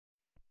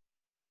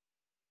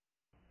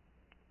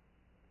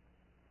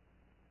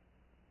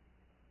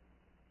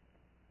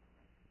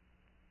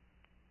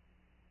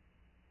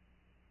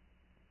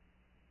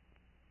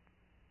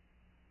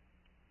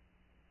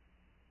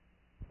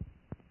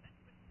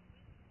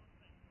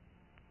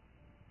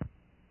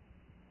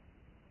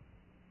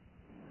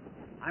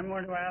I'm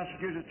going to ask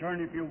you to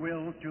turn, if you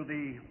will, to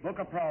the book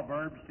of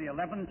Proverbs, the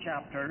 11th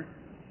chapter.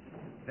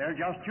 There are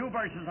just two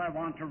verses I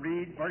want to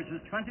read, verses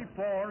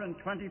 24 and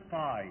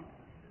 25.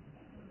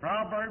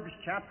 Proverbs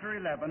chapter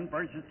 11,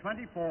 verses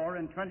 24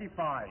 and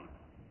 25.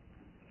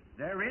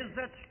 There is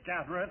that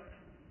scattereth,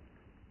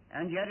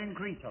 and yet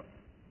increaseth.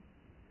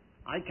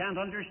 I can't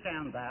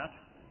understand that.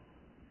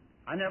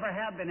 I never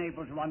have been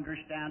able to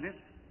understand it.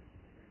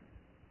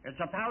 It's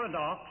a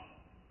paradox,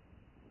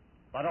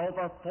 but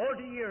over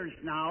 40 years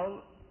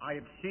now, I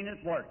have seen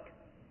it work,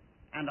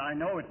 and I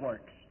know it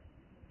works.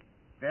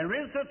 There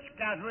is that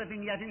scattereth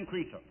and yet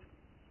increaseth.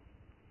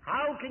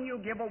 How can you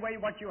give away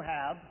what you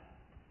have,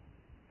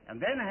 and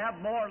then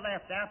have more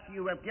left after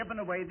you have given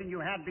away than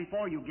you had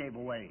before you gave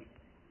away?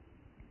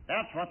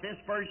 That's what this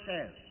verse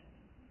says.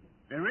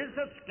 There is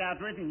that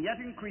scattereth and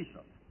yet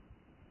increaseth,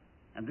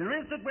 and there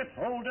is that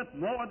withholdeth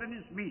more than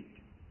is meet,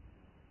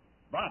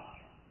 but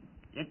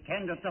it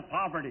tendeth to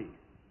poverty.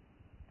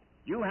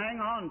 You hang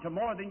on to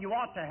more than you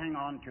ought to hang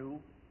on to,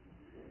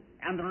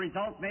 and the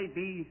result may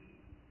be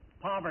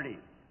poverty.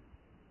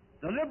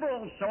 The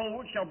liberal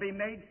soul shall be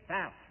made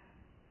fat,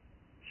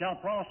 shall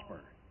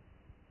prosper,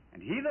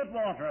 and he that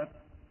watereth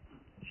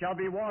shall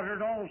be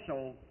watered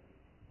also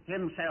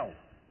himself.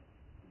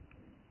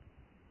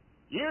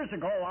 Years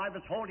ago, I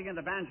was holding an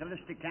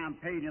evangelistic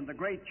campaign in the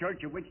great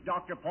church of which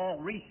Dr. Paul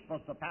Reese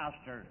was the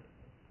pastor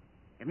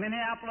in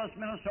Minneapolis,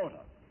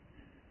 Minnesota.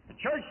 The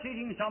church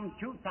seating some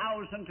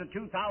 2,000 to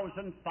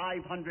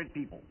 2,500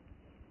 people.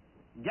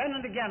 Again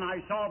and again I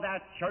saw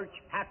that church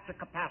packed to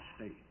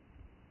capacity.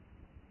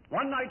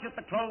 One night at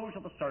the close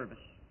of the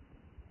service,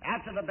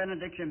 after the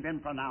benediction had been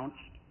pronounced,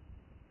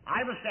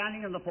 I was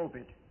standing in the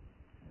pulpit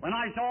when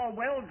I saw a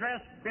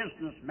well-dressed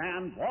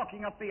businessman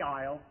walking up the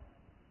aisle,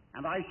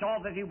 and I saw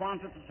that he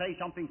wanted to say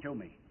something to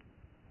me.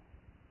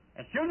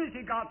 As soon as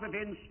he got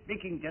within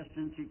speaking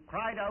distance, he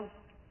cried out,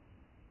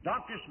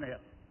 "Dr. Smith,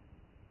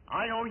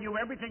 I owe you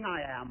everything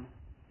I am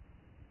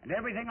and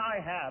everything I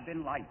have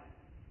in life."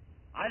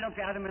 I looked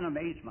at him in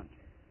amazement.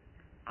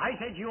 I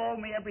said, "You owe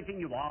me everything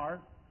you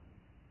are,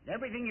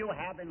 everything you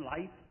have in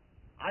life?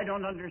 I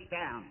don't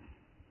understand.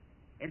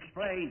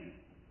 Explain."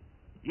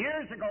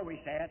 Years ago, he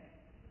said,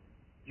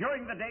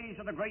 during the days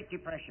of the Great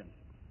Depression,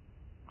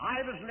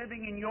 I was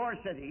living in your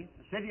city,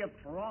 the city of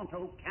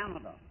Toronto,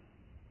 Canada.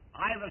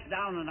 I was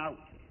down and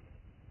out.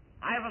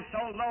 I was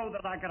so low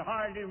that I could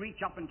hardly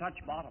reach up and touch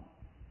bottom.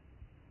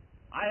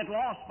 I had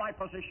lost my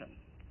position.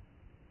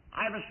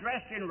 I was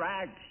dressed in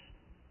rags.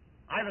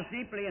 I was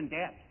deeply in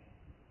debt.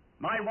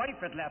 My wife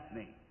had left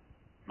me.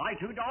 My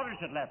two daughters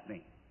had left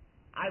me.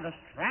 I was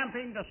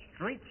tramping the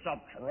streets of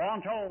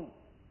Toronto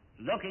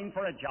looking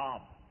for a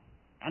job,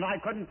 and I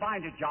couldn't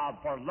find a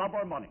job for love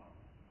or money.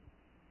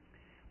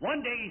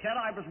 One day, he said,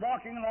 I was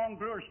walking along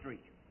Brewer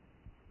Street.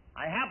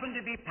 I happened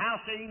to be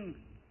passing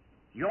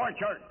your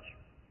church.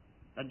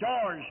 The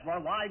doors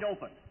were wide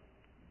open.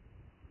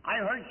 I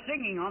heard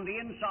singing on the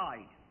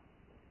inside,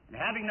 and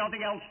having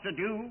nothing else to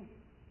do,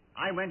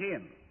 I went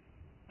in,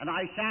 and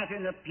I sat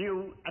in a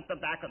pew at the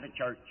back of the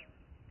church.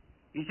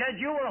 He said,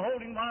 you were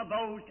holding one of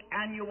those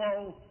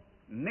annual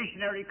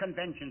missionary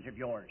conventions of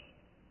yours,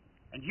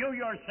 and you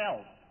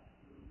yourself,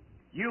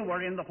 you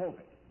were in the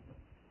pulpit.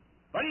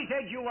 But he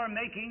said you were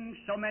making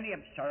so many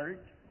absurd,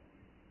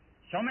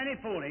 so many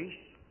foolish,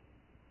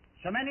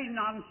 so many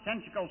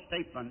nonsensical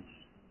statements.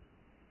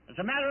 As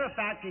a matter of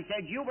fact, he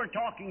said, you were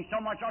talking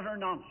so much utter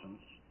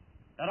nonsense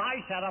that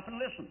I sat up and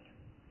listened.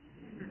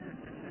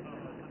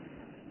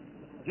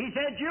 He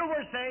said, you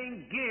were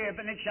saying, give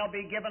and it shall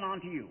be given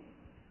unto you.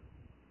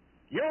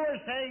 You were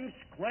saying,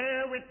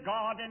 square with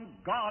God and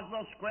God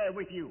will square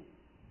with you.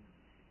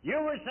 You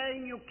were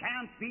saying you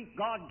can't beat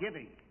God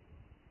giving.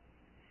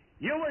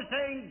 You were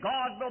saying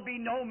God will be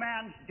no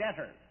man's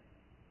debtor.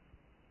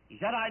 He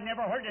said, I'd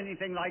never heard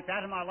anything like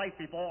that in my life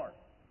before.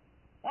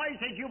 Why, he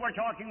said, you were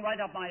talking right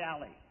up my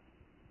alley.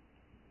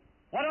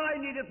 What I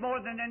needed more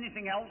than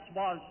anything else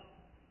was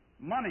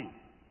money.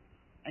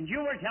 And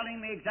you were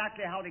telling me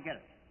exactly how to get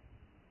it.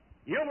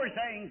 You were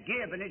saying,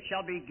 give and it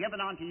shall be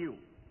given unto you.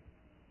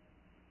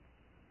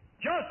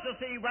 Just to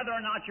see whether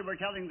or not you were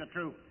telling the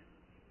truth.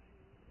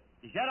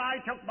 He said, I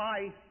took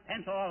my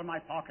pencil out of my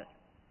pocket.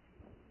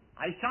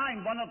 I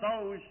signed one of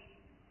those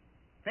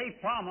faith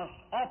promise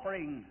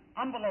offering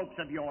envelopes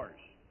of yours.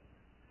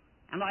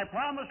 And I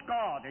promised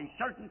God a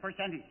certain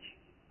percentage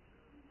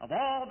of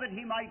all that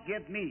He might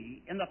give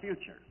me in the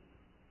future.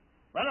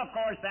 Well, of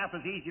course, that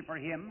was easy for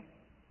him.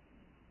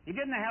 He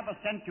didn't have a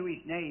cent to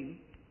his name.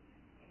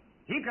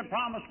 He could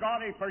promise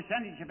God a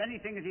percentage of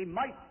anything that he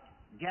might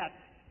get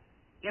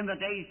in the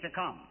days to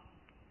come.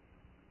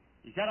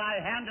 He said, I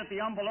handed the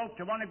envelope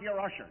to one of your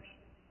ushers,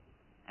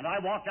 and I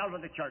walked out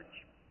of the church.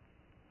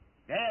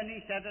 Then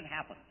he said it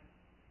happened.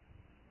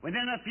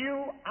 Within a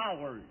few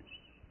hours,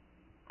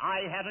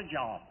 I had a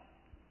job.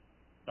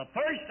 The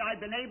first I'd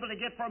been able to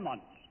get for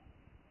months.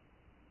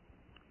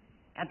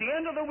 At the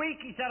end of the week,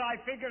 he said, I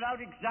figured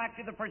out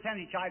exactly the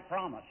percentage I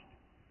promised,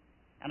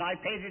 and I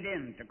paid it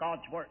in to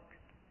God's work.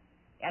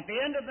 At the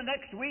end of the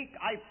next week,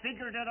 I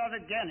figured it out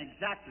again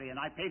exactly, and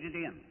I paid it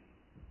in.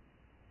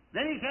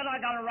 Then he said I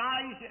got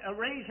a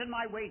raise in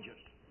my wages.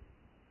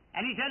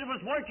 And he said it was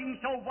working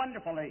so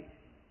wonderfully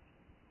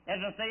that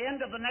at the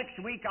end of the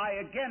next week, I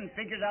again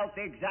figured out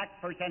the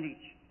exact percentage,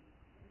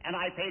 and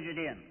I paid it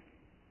in.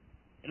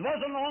 It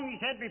wasn't long,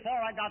 he said, before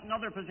I got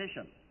another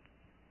position.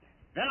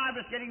 Then I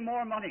was getting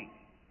more money.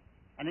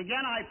 And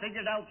again, I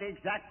figured out the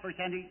exact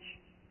percentage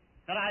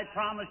that I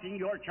promised in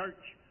your church,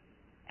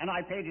 and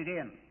I paid it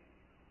in.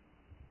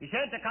 He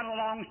said, to cut a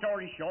long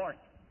story short,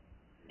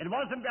 it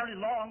wasn't very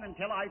long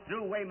until I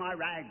threw away my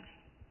rags.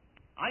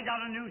 I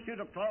got a new suit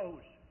of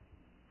clothes.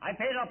 I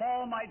paid up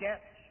all my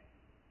debts.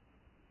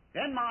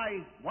 Then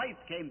my wife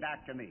came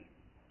back to me.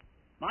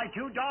 My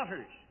two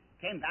daughters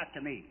came back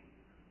to me.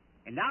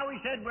 And now he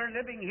said, we're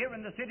living here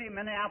in the city of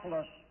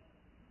Minneapolis.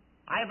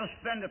 I have a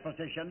splendid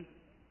position.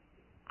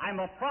 I'm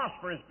a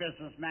prosperous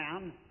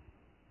businessman.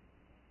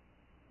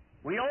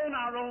 We own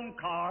our own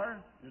car.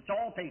 It's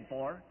all paid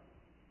for.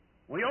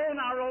 We own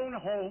our own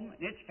home.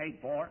 It's paid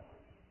for.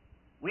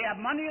 We have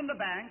money in the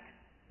bank.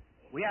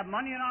 We have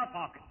money in our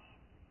pockets.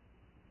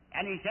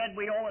 And he said,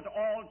 we owe it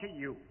all to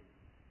you.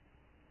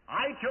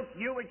 I took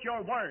you at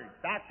your word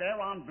back there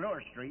on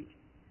Bloor Street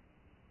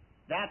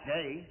that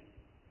day,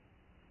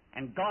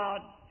 and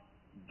God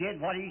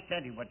did what he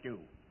said he would do.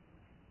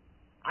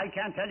 I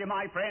can't tell you,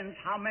 my friends,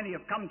 how many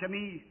have come to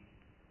me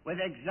with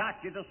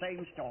exactly the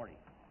same story.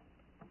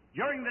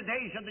 During the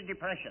days of the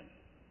Depression,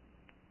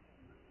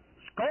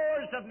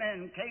 scores of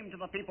men came to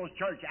the People's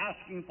Church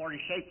asking for a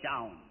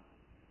shakedown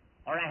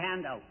or a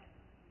handout.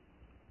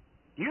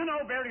 Do you know,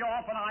 very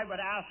often I would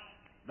ask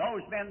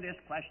those men this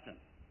question.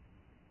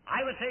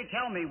 I would say,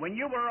 tell me, when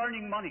you were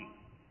earning money,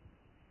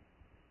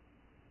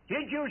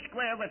 did you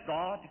square with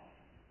God?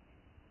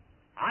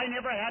 I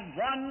never had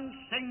one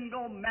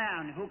single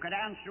man who could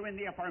answer in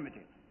the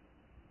affirmative.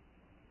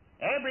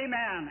 Every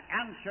man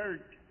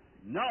answered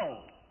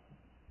no.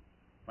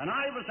 When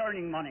I was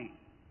earning money,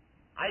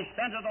 I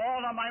spent it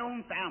all on my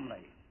own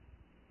family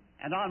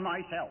and on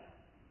myself.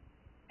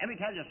 Let me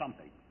tell you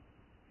something.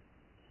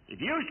 If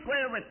you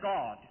square with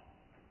God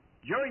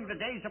during the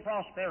days of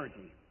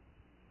prosperity,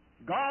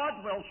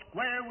 God will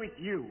square with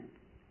you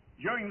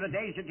during the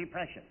days of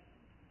depression.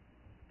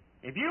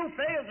 If you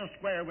fail to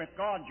square with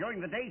God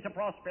during the days of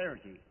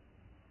prosperity,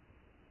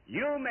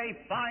 you may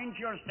find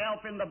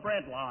yourself in the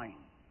breadline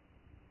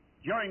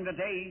during the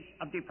days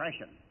of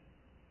depression.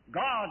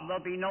 God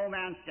will be no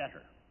man's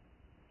debtor.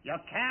 You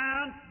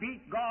can't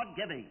beat God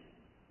giving.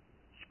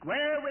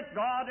 Square with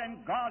God,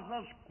 and God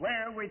will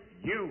square with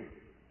you.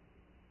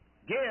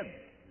 Give,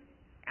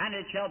 and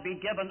it shall be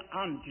given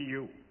unto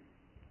you.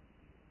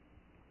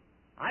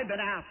 I've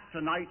been asked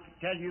tonight to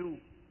tell you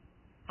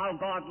how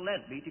God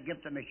led me to give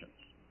to missions.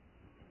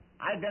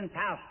 I've been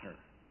pastor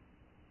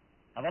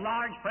of a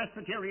large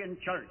Presbyterian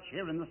church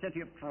here in the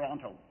city of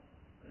Toronto.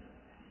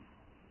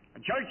 A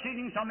church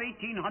seating some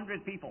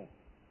 1,800 people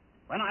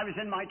when I was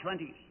in my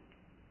 20s.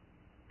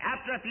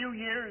 After a few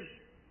years,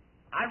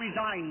 I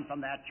resigned from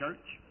that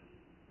church,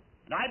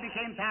 and I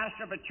became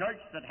pastor of a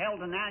church that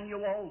held an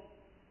annual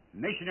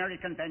missionary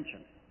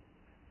convention.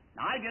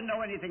 Now, I didn't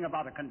know anything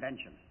about a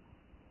convention.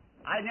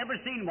 I'd never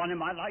seen one in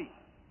my life.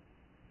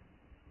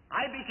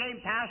 I became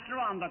pastor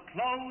on the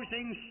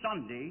closing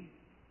Sunday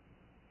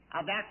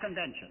of that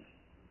convention.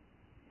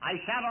 I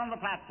sat on the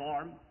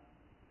platform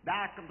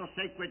back of the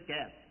sacred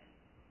desk.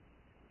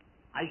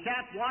 I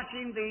sat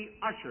watching the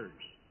ushers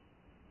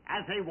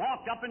as they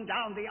walked up and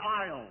down the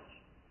aisles,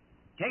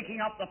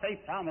 taking up the faith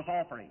promise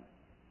offering.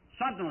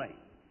 Suddenly,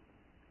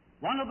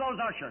 one of those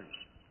ushers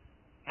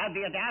had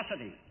the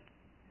audacity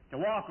to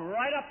walk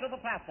right up to the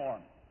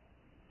platform,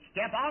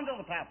 step onto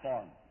the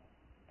platform,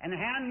 and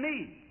hand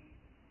me,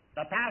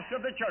 the pastor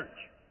of the church,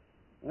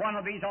 one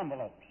of these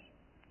envelopes.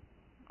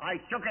 I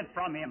took it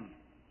from him.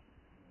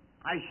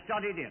 I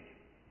studied it.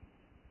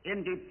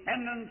 In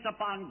dependence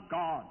upon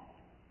God,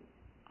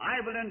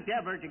 I will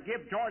endeavor to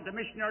give toward the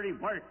missionary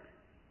work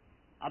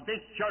of this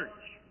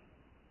church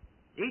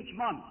each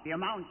month the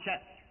amount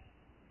checked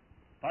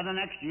for the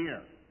next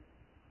year.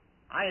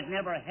 I had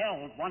never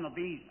held one of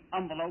these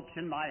envelopes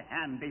in my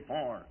hand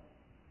before.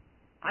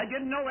 I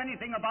didn't know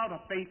anything about a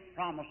faith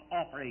promise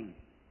offering.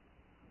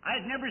 I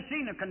had never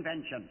seen a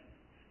convention.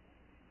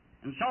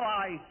 And so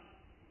I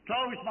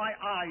closed my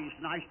eyes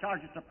and I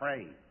started to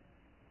pray.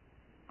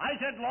 I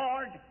said,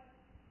 Lord,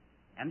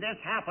 and this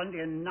happened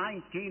in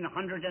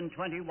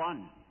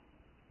 1921,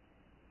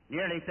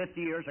 nearly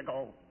 50 years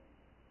ago.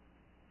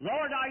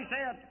 Lord, I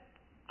said,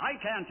 I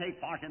can't take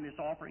part in this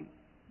offering.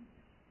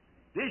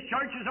 This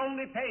church is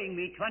only paying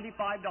me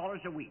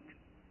 $25 a week.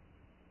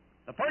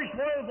 The First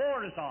World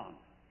War is on.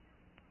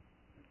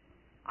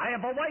 I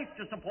have a wife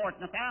to support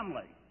and a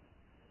family.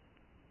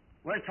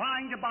 We're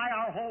trying to buy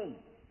our home.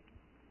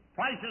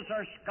 Prices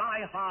are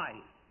sky high.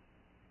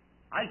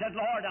 I said,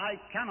 Lord, I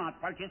cannot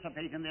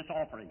participate in this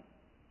offering.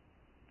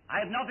 I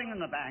have nothing in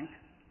the bank.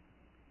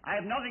 I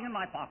have nothing in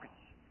my pockets.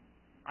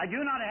 I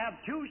do not have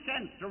 2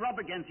 cents to rub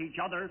against each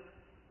other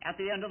at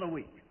the end of the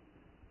week.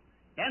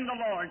 Then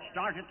the Lord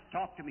started to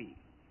talk to me.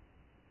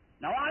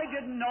 Now, I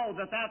didn't know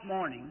that that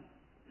morning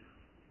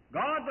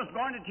God was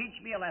going to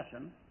teach me a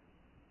lesson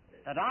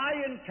that I,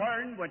 in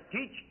turn, would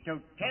teach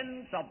to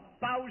tens of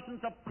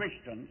thousands of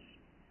Christians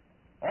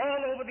all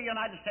over the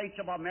United States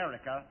of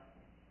America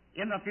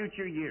in the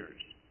future years.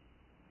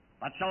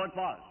 But so it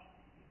was.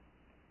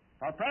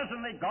 For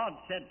presently God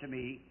said to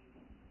me,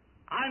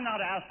 I'm not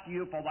asking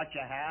you for what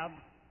you have.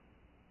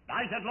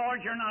 I said,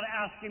 Lord, you're not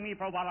asking me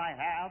for what I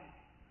have.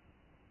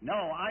 No,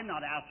 I'm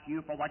not asking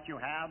you for what you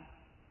have.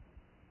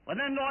 Well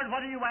then, Lord,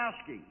 what are you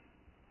asking?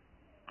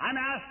 I'm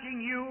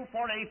asking you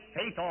for a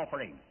faith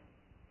offering.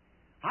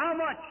 How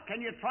much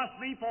can you trust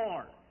me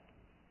for?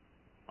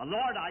 Well,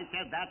 Lord, I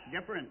said, that's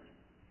different.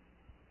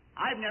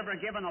 I've never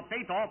given a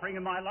faith offering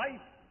in my life.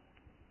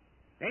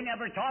 They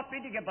never taught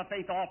me to give a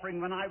faith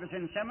offering when I was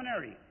in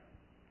seminary.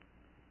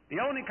 The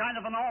only kind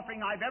of an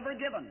offering I've ever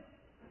given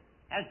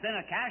has been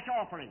a cash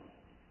offering.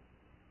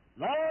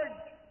 Lord,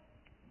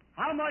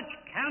 how much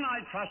can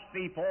I trust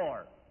thee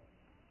for?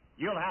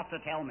 You'll have to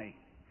tell me.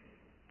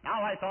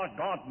 Now, I thought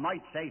God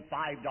might say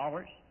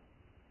 $5,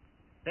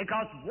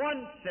 because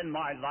once in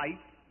my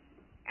life,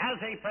 as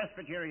a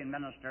Presbyterian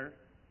minister,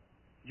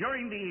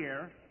 during the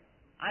year,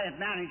 I had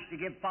managed to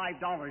give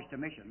 $5 to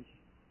missions,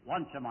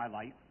 once in my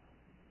life.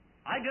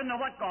 I didn't know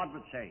what God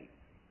would say.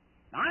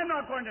 Now, I'm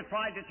not going to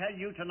try to tell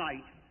you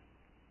tonight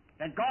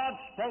that God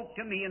spoke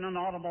to me in an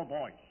audible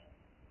voice.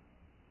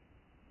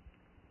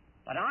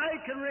 But I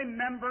can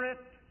remember it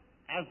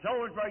as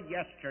though it were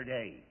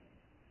yesterday,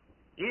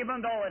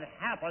 even though it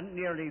happened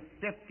nearly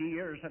 50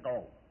 years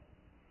ago.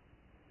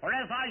 For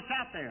as I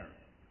sat there,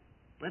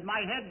 with my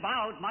head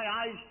bowed, my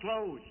eyes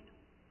closed,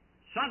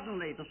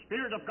 suddenly the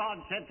Spirit of God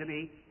said to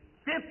me,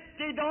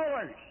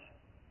 $50.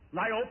 And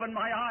I opened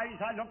my eyes,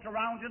 I looked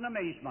around in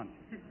amazement,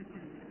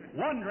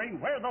 wondering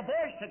where the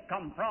voice had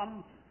come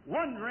from,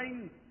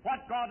 wondering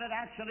what God had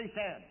actually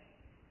said.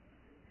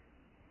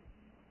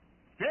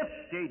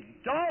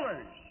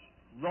 $50,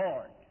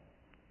 Lord.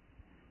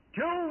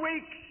 2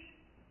 weeks'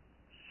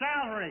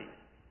 salary.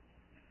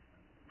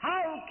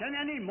 How can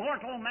any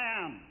mortal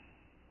man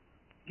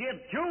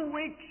give 2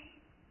 weeks'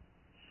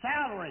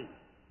 salary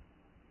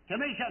to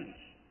missions,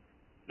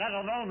 let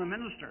alone a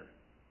minister?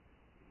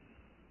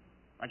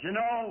 But you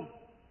know,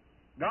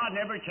 God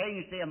never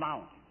changed the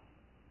amount.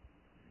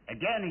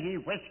 Again, He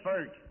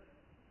whispered,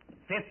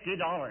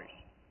 $50.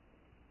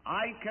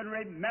 I can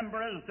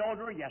remember as though it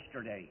were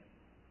yesterday,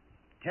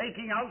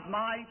 taking out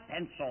my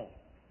pencil,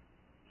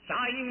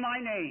 signing my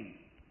name,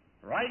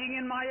 writing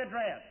in my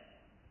address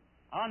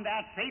on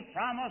that faith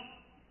promise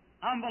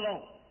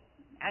envelope,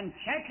 and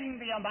checking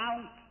the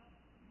amount,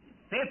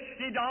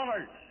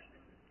 $50.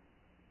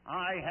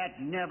 I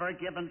had never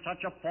given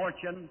such a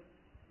fortune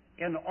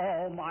in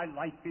all my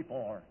life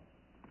before.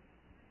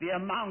 The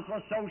amount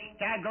was so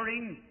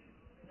staggering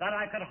that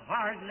I could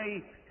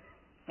hardly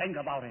think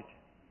about it.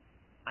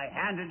 I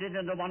handed it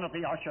into one of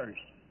the ushers.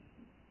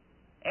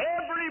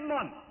 Every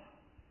month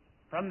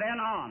from then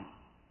on,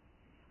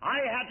 I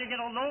had to get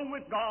alone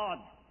with God,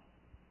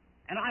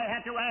 and I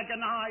had to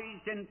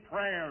agonize in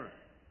prayer.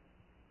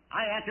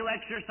 I had to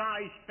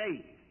exercise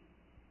faith.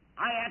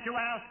 I had to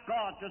ask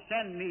God to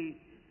send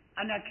me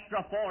an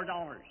extra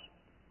 $4.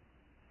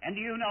 And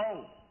do you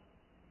know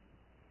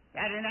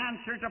that in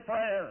answer to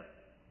prayer,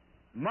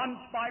 month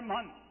by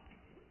month,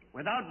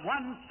 without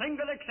one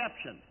single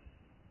exception,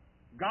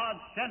 God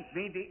sent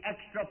me the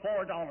extra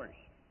 $4.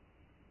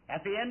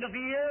 At the end of the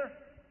year,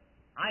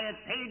 I had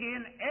paid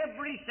in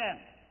every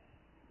cent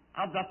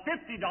of the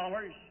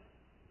 $50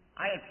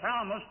 I had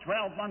promised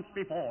 12 months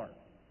before.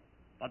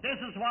 But this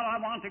is what I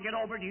want to get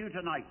over to you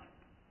tonight.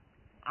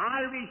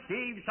 I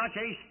received such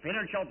a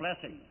spiritual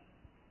blessing.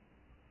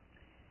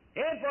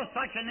 It was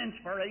such an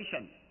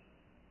inspiration.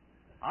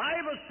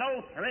 I was so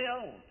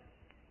thrilled.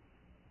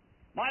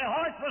 My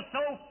heart was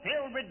so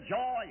filled with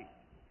joy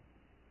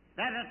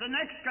that at the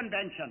next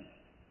convention,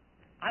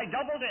 I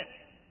doubled it.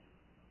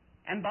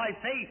 And by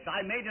faith,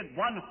 I made it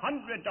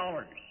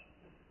 $100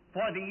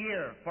 for the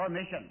year for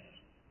missions.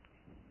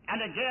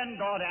 And again,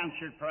 God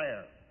answered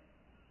prayer.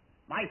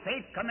 My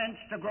faith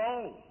commenced to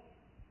grow.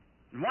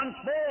 And once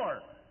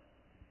more,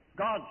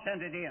 God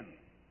sent it in.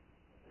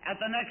 At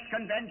the next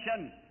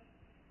convention,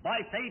 by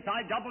faith,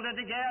 I doubled it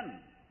again.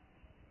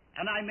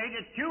 And I made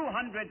it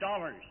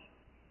 $200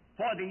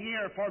 for the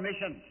year for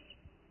missions.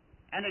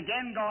 And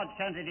again, God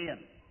sent it in.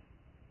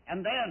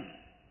 And then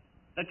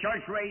the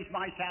church raised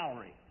my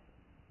salary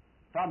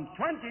from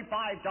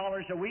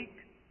 $25 a week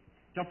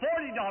to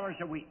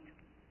 $40 a week.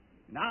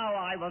 Now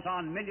I was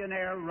on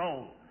Millionaire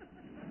Row.